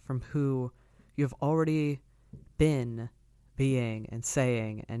different from who you have already been being and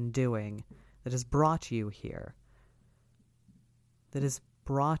saying and doing, that has brought you here, that has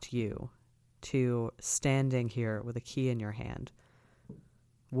brought you to standing here with a key in your hand,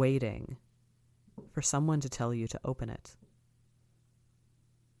 waiting for someone to tell you to open it.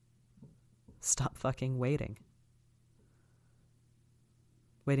 Stop fucking waiting.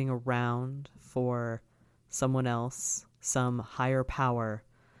 Waiting around for someone else, some higher power,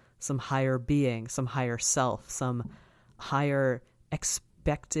 some higher being, some higher self, some higher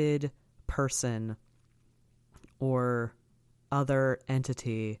expected person or other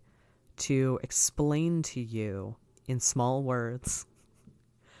entity to explain to you in small words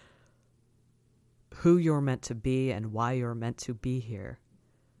who you're meant to be and why you're meant to be here.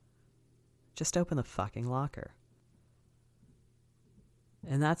 Just open the fucking locker.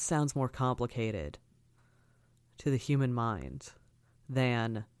 And that sounds more complicated to the human mind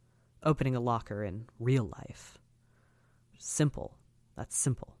than opening a locker in real life. Simple. That's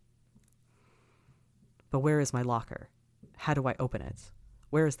simple. But where is my locker? How do I open it?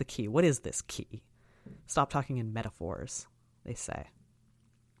 Where is the key? What is this key? Stop talking in metaphors, they say.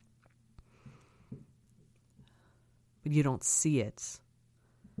 But you don't see it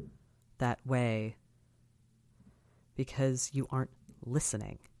that way because you aren't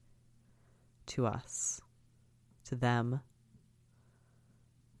listening to us, to them,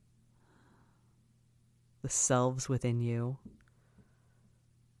 the selves within you.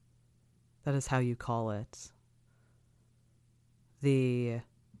 That is how you call it. The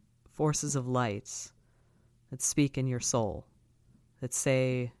forces of light that speak in your soul, that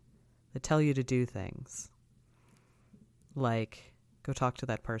tell you to do things. Like, go talk to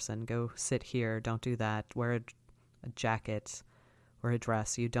that person, go sit here, don't do that, wear a jacket, or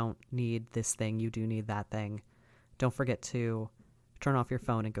address. You don't need this thing. You do need that thing. Don't forget to turn off your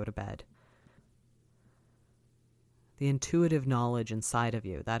phone and go to bed. The intuitive knowledge inside of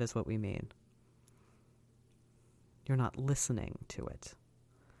you, that is what we mean. You're not listening to it.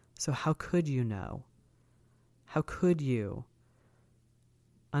 So how could you know? How could you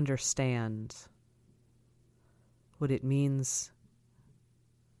understand what it means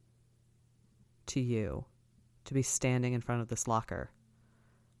to you to be standing in front of this locker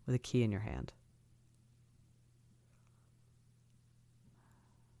with a key in your hand?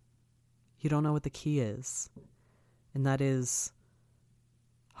 You don't know what the key is, and that is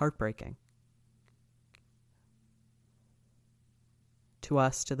heartbreaking. To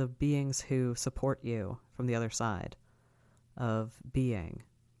us, to the beings who support you from the other side of being,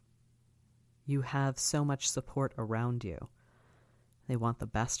 you have so much support around you. They want the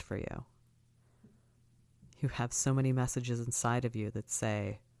best for you. You have so many messages inside of you that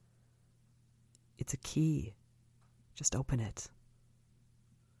say, it's a key. Just open it.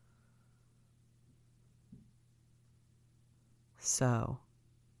 So,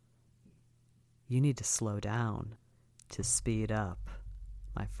 you need to slow down to speed up,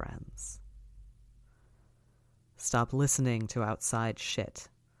 my friends. Stop listening to outside shit.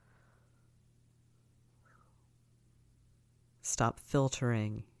 Stop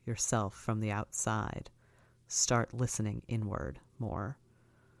filtering yourself from the outside. Start listening inward more.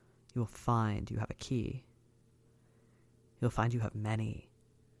 You will find you have a key. You'll find you have many.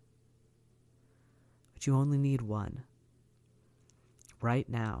 But you only need one. Right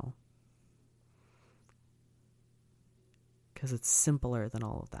now. Because it's simpler than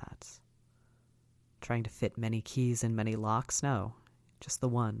all of that. Trying to fit many keys in many locks? No, just the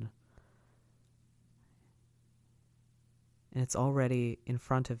one. And it's already in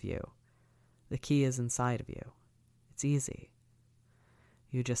front of you. The key is inside of you. It's easy.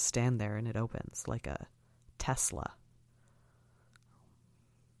 You just stand there and it opens like a Tesla.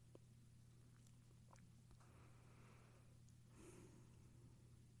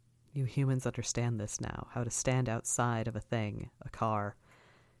 You humans understand this now, how to stand outside of a thing, a car,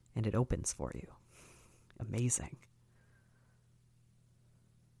 and it opens for you. Amazing.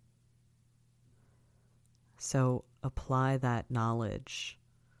 So apply that knowledge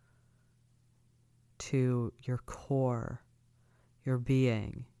to your core, your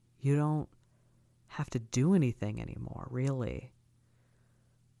being. You don't have to do anything anymore, really.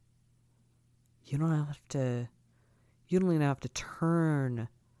 You don't even have to turn a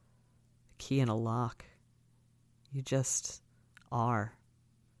key in a lock. You just are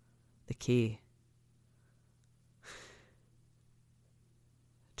the key.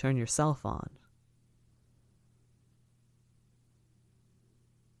 Turn yourself on.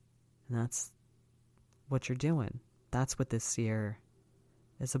 And that's what you're doing. That's what this year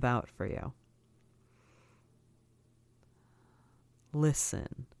is about for you.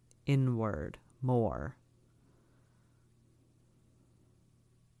 Listen inward more.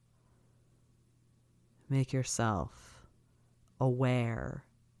 Make yourself aware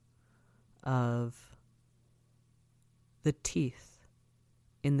of the teeth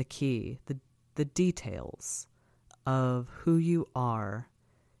in the key, the details of who you are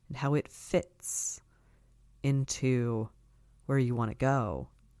and how it fits into where you want to go,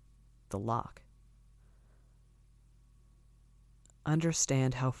 the lock.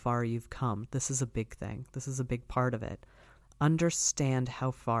 Understand how far you've come. This is a big thing. This is a big part of it. Understand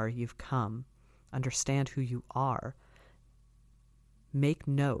how far you've come. Understand who you are. Make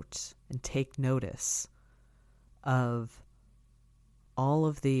note and take notice of all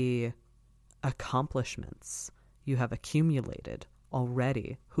of the accomplishments you have accumulated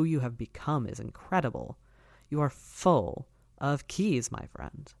already. Who you have become is incredible. You are full of keys, my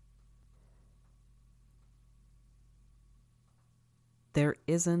friend. There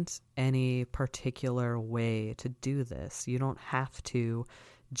isn't any particular way to do this. You don't have to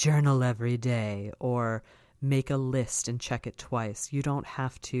journal every day or make a list and check it twice. You don't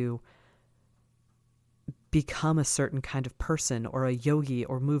have to become a certain kind of person or a yogi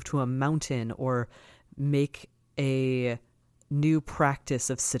or move to a mountain or make a new practice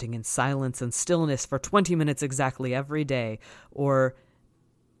of sitting in silence and stillness for 20 minutes exactly every day or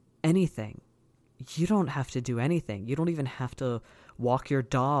anything. You don't have to do anything. You don't even have to walk your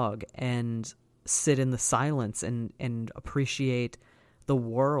dog and sit in the silence and appreciate the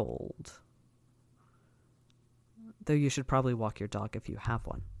world. Though you should probably walk your dog if you have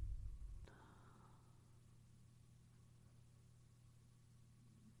one.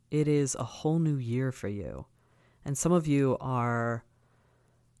 It is a whole new year for you. And some of you are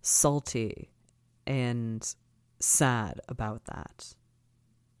salty and sad about that,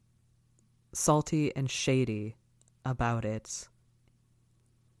 salty and shady about it,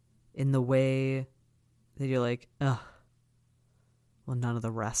 in the way that you're like, ugh, well, none of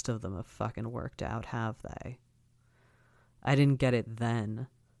the rest of them have fucking worked out, have they? I didn't get it then.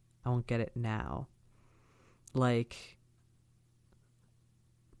 I won't get it now. Like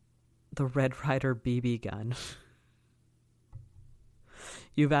the Red Ryder BB gun.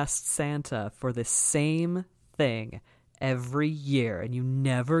 You've asked Santa for the same thing every year and you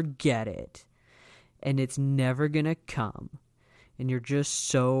never get it. And it's never gonna come. And you're just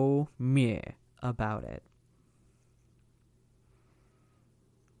so meh about it.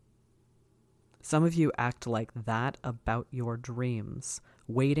 Some of you act like that about your dreams,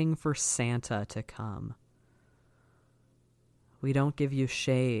 waiting for Santa to come. We don't give you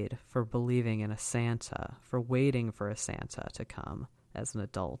shade for believing in a Santa, for waiting for a Santa to come as an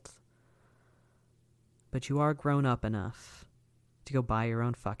adult. But you are grown up enough to go buy your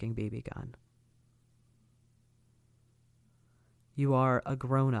own fucking BB gun. You are a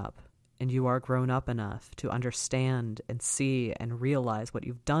grown-up, and you are grown up enough to understand and see and realize what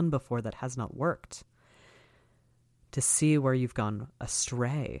you've done before that has not worked. To see where you've gone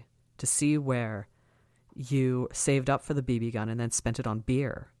astray. To see where you saved up for the BB gun and then spent it on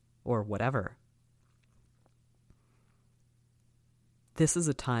beer or whatever. This is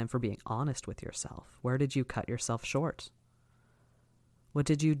a time for being honest with yourself. Where did you cut yourself short? What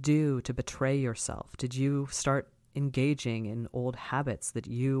did you do to betray yourself? Did you start engaging in old habits that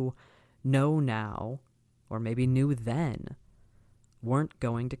you know now, or maybe knew then, weren't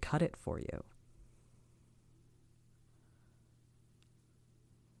going to cut it for you?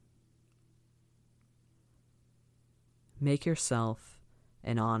 Make yourself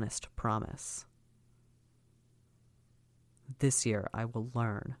an honest promise. This year I will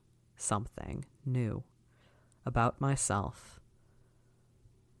learn something new about myself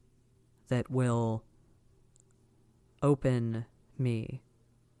that will open me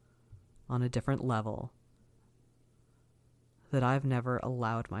on a different level that I've never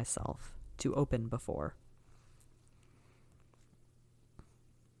allowed myself to open before.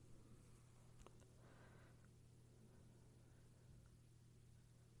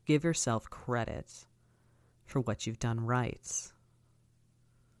 Give yourself credit for what you've done right.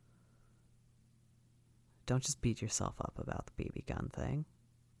 Don't just beat yourself up about the BB gun thing.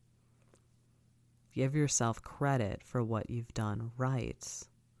 Give yourself credit for what you've done right.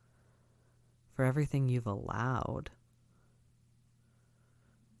 For everything you've allowed.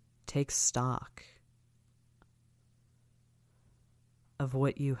 Take stock of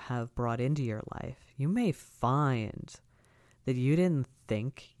what you have brought into your life. You may find that you didn't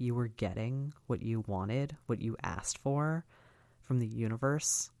think you were getting what you wanted, what you asked for from the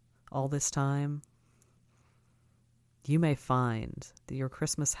universe all this time. You may find that your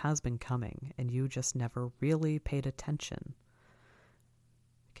Christmas has been coming and you just never really paid attention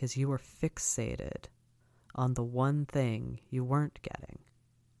because you were fixated on the one thing you weren't getting.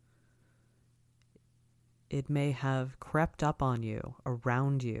 It may have crept up on you,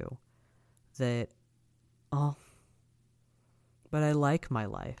 around you, that, oh, but I like my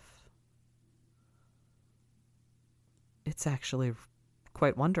life. It's actually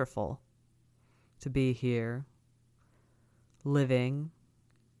quite wonderful to be here, living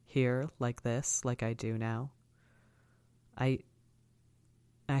here like this, like I do now. I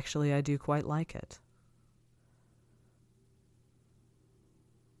do quite like it.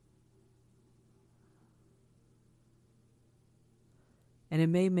 And it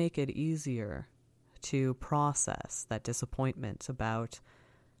may make it easier to process that disappointment about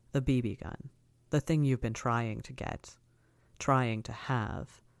the BB gun, the thing you've been trying to get, trying to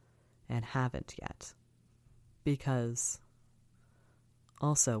have, and haven't yet. Because,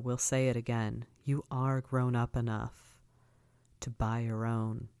 also, we'll say it again, you are grown up enough to buy your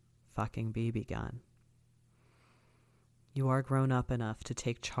own fucking BB gun. You are grown up enough to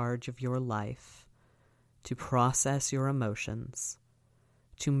take charge of your life, to process your emotions,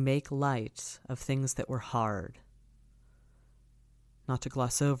 to make light of things that were hard. Not to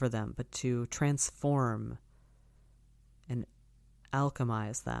gloss over them, but to transform and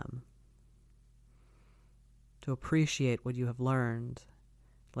alchemize them. To appreciate what you have learned.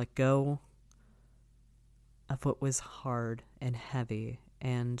 Let go of what was hard and heavy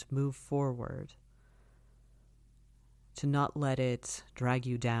and move forward. To not let it drag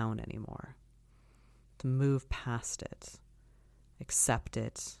you down anymore. To move past it. Accept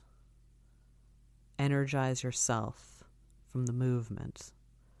it. Energize yourself from the movement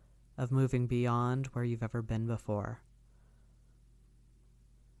of moving beyond where you've ever been before.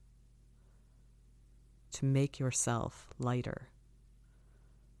 to make yourself lighter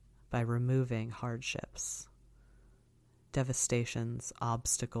by removing hardships, devastations,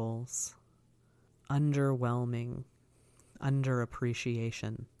 obstacles, underwhelming,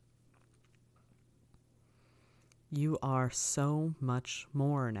 underappreciation. You are so much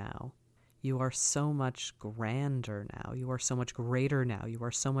more now. You are so much grander now. You are so much greater now. You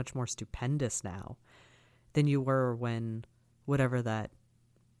are so much more stupendous now than you were when whatever that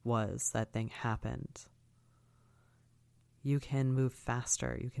was, that thing happened. You can move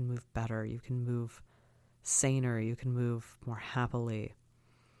faster. You can move better. You can move saner. You can move more happily,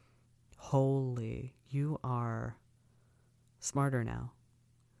 wholly. You are smarter now.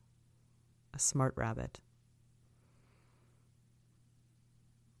 A smart rabbit.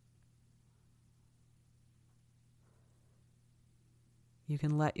 You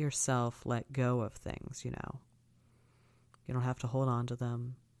can let yourself let go of things, You don't have to hold on to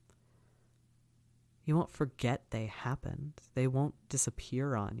them. You won't forget they happened. They won't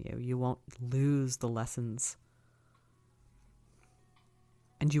disappear on you. You won't lose the lessons.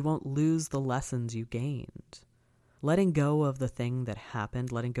 And you won't lose the lessons you gained. Letting go of the thing that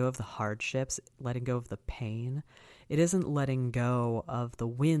happened, letting go of the hardships, letting go of the pain, it isn't letting go of the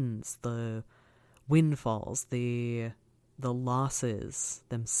wins, the windfalls, the losses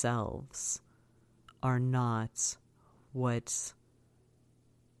themselves are not what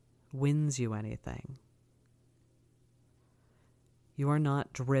wins you anything. You are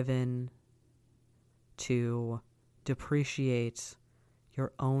not driven to depreciate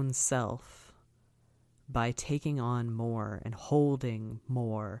your own self by taking on more and holding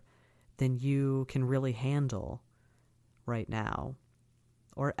more than you can really handle right now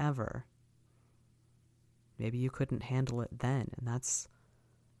or ever. Maybe you couldn't handle it then, and that's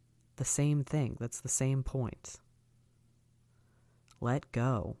the same thing. That's the same point. Let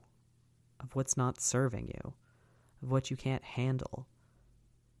go of what's not serving you, of what you can't handle.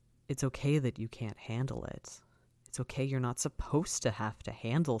 It's okay that you can't handle it. It's okay you're not supposed to have to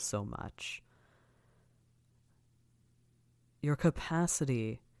handle so much. Your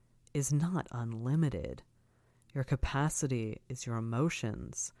capacity is not unlimited. Your capacity is your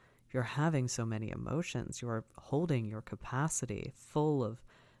emotions. If you're having so many emotions, you're holding your capacity full of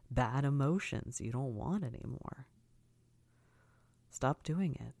bad emotions you don't want anymore. Stop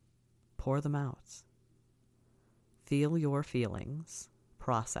doing it. Pour them out. Feel your feelings.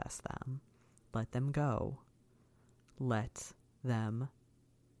 Process them. Let them go. Let them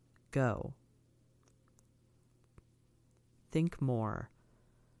go. Think more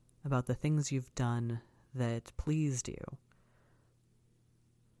about the things you've done that pleased you,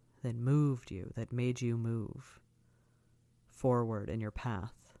 that moved you, that made you move forward in your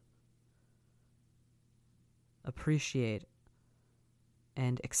path. Appreciate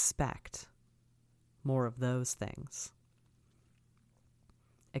and expect more of those things.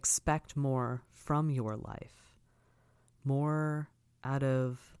 Expect more from your life, more out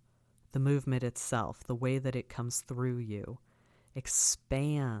of the movement itself, the way that it comes through you.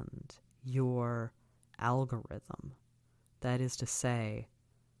 Expand your algorithm. That is to say,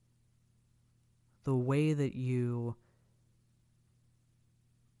 the way that you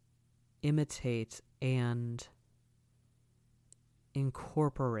imitate and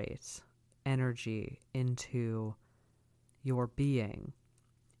incorporate energy into your being.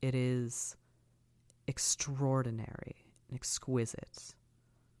 It is extraordinary and exquisite.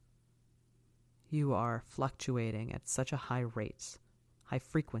 You are fluctuating at such a high rate, high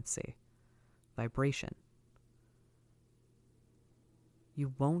frequency, vibration.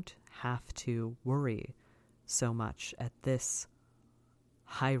 You won't have to worry so much at this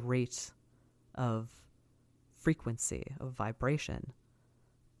high rate of frequency, of vibration,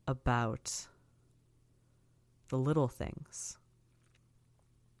 about the little things,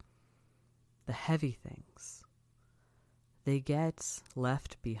 the heavy things. They get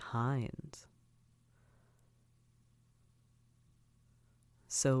left behind.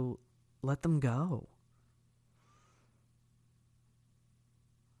 So let them go.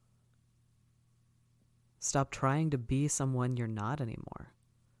 Stop trying to be someone you're not anymore.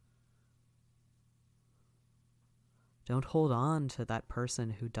 Don't hold on to that person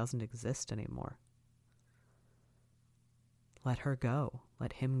who doesn't exist anymore. Let her go.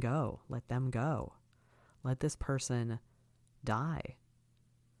 Let him go. Let them go. Let this person die.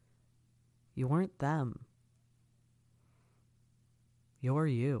 You weren't them. You're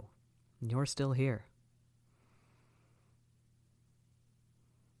you. You're still here.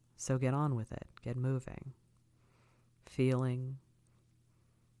 So get on with it. Get moving. Feeling.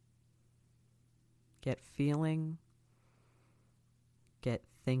 Get feeling. Get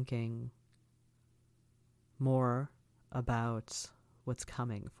thinking. more about what's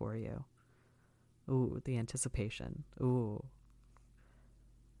coming for you. Ooh, the anticipation. Ooh,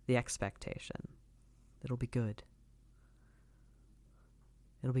 the expectation. It'll be good.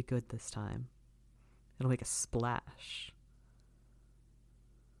 It'll be good this time. It'll make a splash.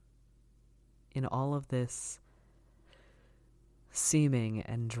 In all of this seeming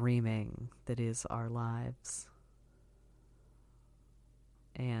and dreaming that is our lives.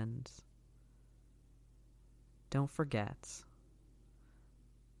 And don't forget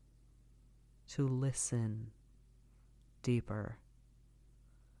to listen deeper,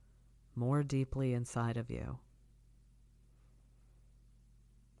 more deeply inside of you.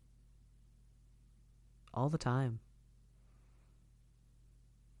 All the time.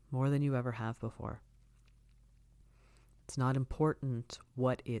 More than you ever have before. It's not important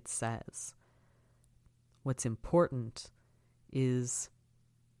what it says. What's important is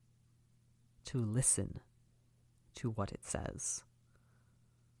to listen to what it says.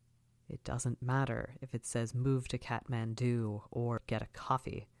 It doesn't matter if it says move to Kathmandu or get a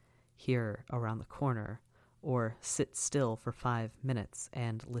coffee here around the corner or sit still for 5 minutes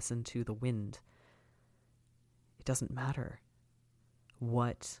and listen to the wind. It doesn't matter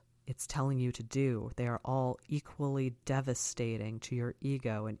what it's telling you to do. They are all equally devastating to your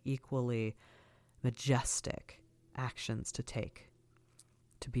ego and equally majestic actions to take,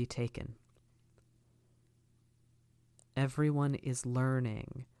 to be taken. Everyone is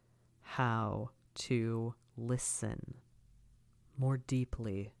learning how to listen more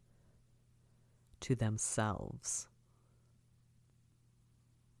deeply to themselves.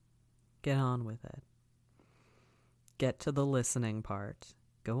 Get on with it. Get to the listening part.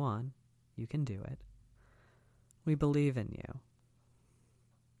 Go on. You can do it. We believe in you.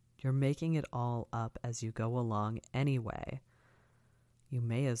 You're making it all up as you go along anyway. You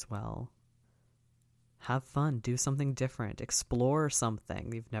may as well have fun, do something different, explore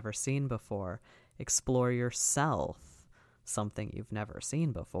something you've never seen before, explore yourself, something you've never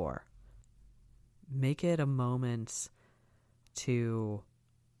seen before. Make it a moment to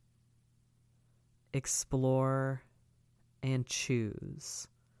explore and choose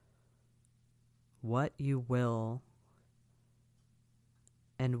what you will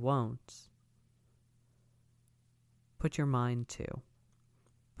and won't put your mind to.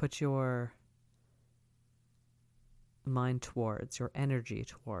 Put your mind towards, your energy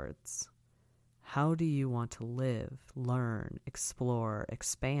towards. How do you want to live, learn, explore,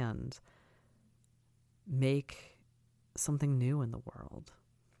 expand, make something new in the world,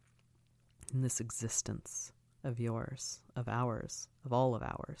 in this existence of yours, of ours, of all of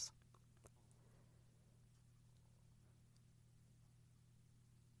ours?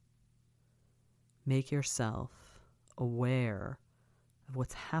 Make yourself aware of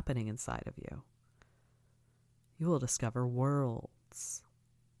what's happening inside of you. You will discover worlds,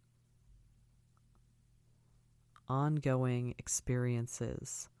 ongoing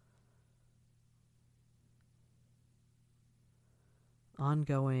experiences,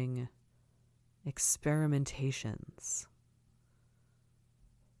 ongoing experimentations.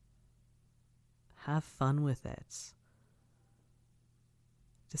 Have fun with it.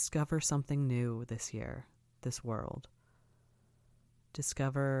 Discover something new this year, this world.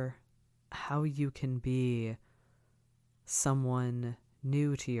 Discover how you can be someone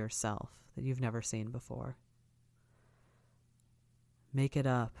new to yourself that you've never seen before. Make it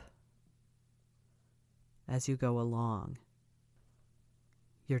up as you go along.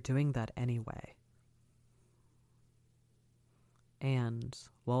 You're doing that anyway. And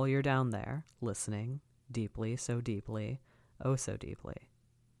while you're down there, listening deeply, so deeply, oh so deeply,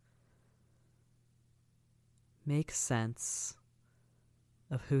 make sense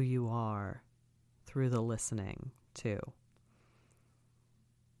of who you are through the listening, too.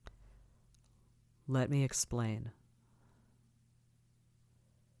 Let me explain.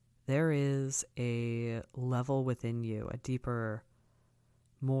 There is a level within you, a deeper,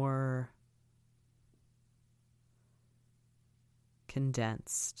 more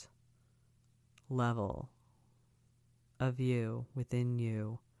condensed level of you within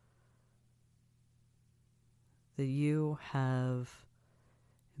you that you have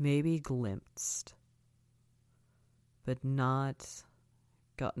maybe glimpsed, but not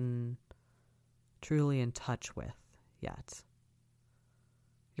gotten truly in touch with yet.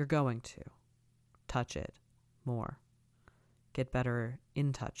 You're going to touch it more, get better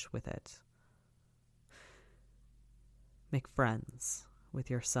in touch with it, make friends with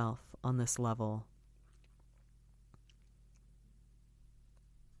yourself on this level.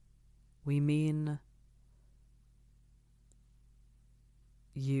 We mean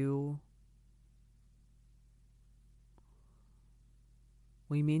you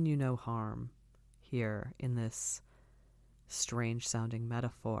We mean you no harm here in this strange-sounding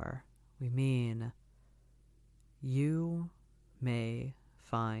metaphor. We mean you may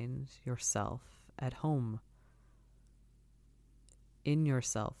find yourself at home, in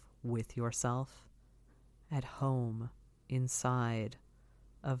yourself, with yourself, at home, inside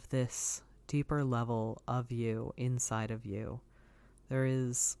of this deeper level of you, inside of you. There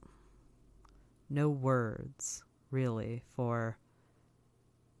is no words, really, for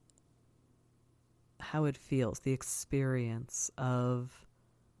how it feels, the experience of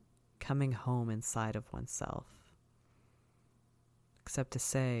coming home inside of oneself, except to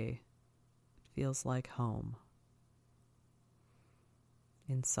say it feels like home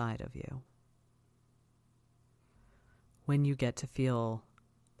inside of you. When you get to feel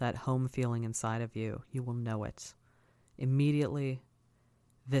that home feeling inside of you, you will know it immediately,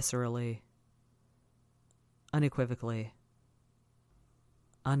 viscerally, unequivocally,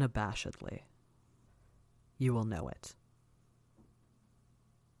 unabashedly. You will know it.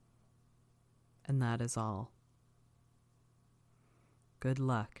 And that is all. Good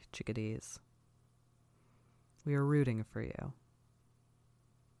luck, chickadees. We are rooting for you.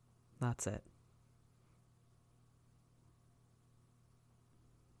 That's it.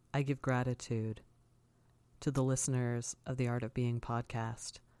 I give gratitude to the listeners of the Art of Being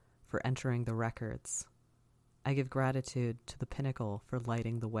podcast for entering the records. I give gratitude to the Pinnacle for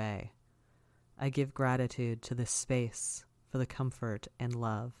lighting the way. I give gratitude to this space for the comfort and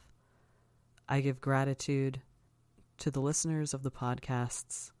love. I give gratitude to the listeners of the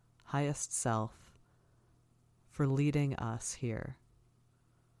podcast's highest self for leading us here.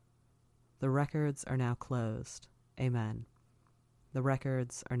 The records are now closed. Amen. The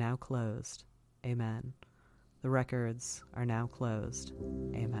records are now closed. Amen. The records are now closed.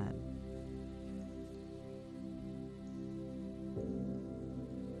 Amen.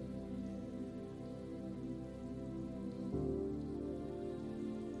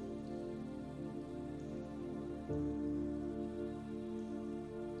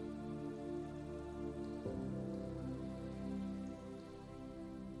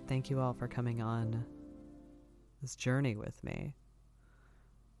 Thank you all for coming on this journey with me.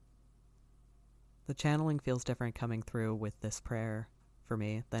 The channeling feels different coming through with this prayer for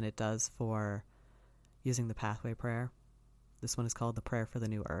me than it does for using the pathway prayer. This one is called the Prayer for the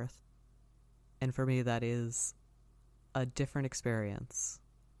New Earth. And for me, that is a different experience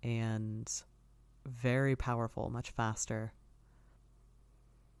and very powerful, much faster.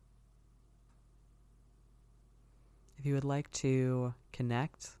 If you would like to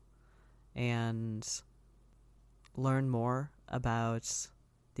connect and learn more about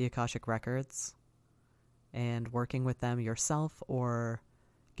the Akashic Records and working with them yourself or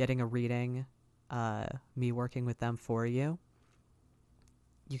getting a reading, me working with them for you,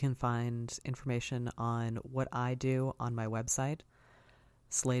 you can find information on what I do on my website,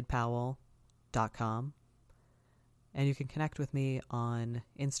 sladepowell.com, and you can connect with me on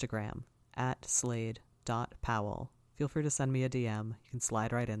Instagram at slade.powell. Feel free to send me a DM. You can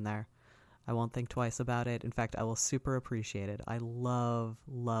slide right in there. I won't think twice about it. In fact, I will super appreciate it. I love,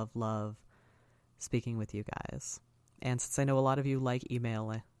 love, love speaking with you guys. And since I know a lot of you like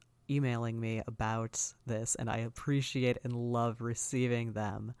emailing me about this, and I appreciate and love receiving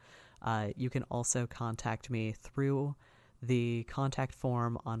them, you can also contact me through the contact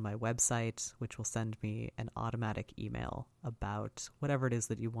form on my website, which will send me an automatic email about whatever it is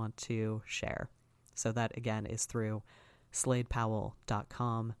that you want to share. So that, again, is through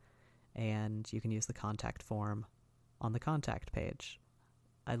sladepowell.com, and you can use the contact form on the contact page.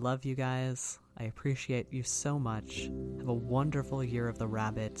 I love you guys. I appreciate you so much. Have a wonderful year of the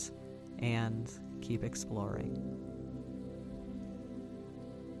rabbit, and keep exploring.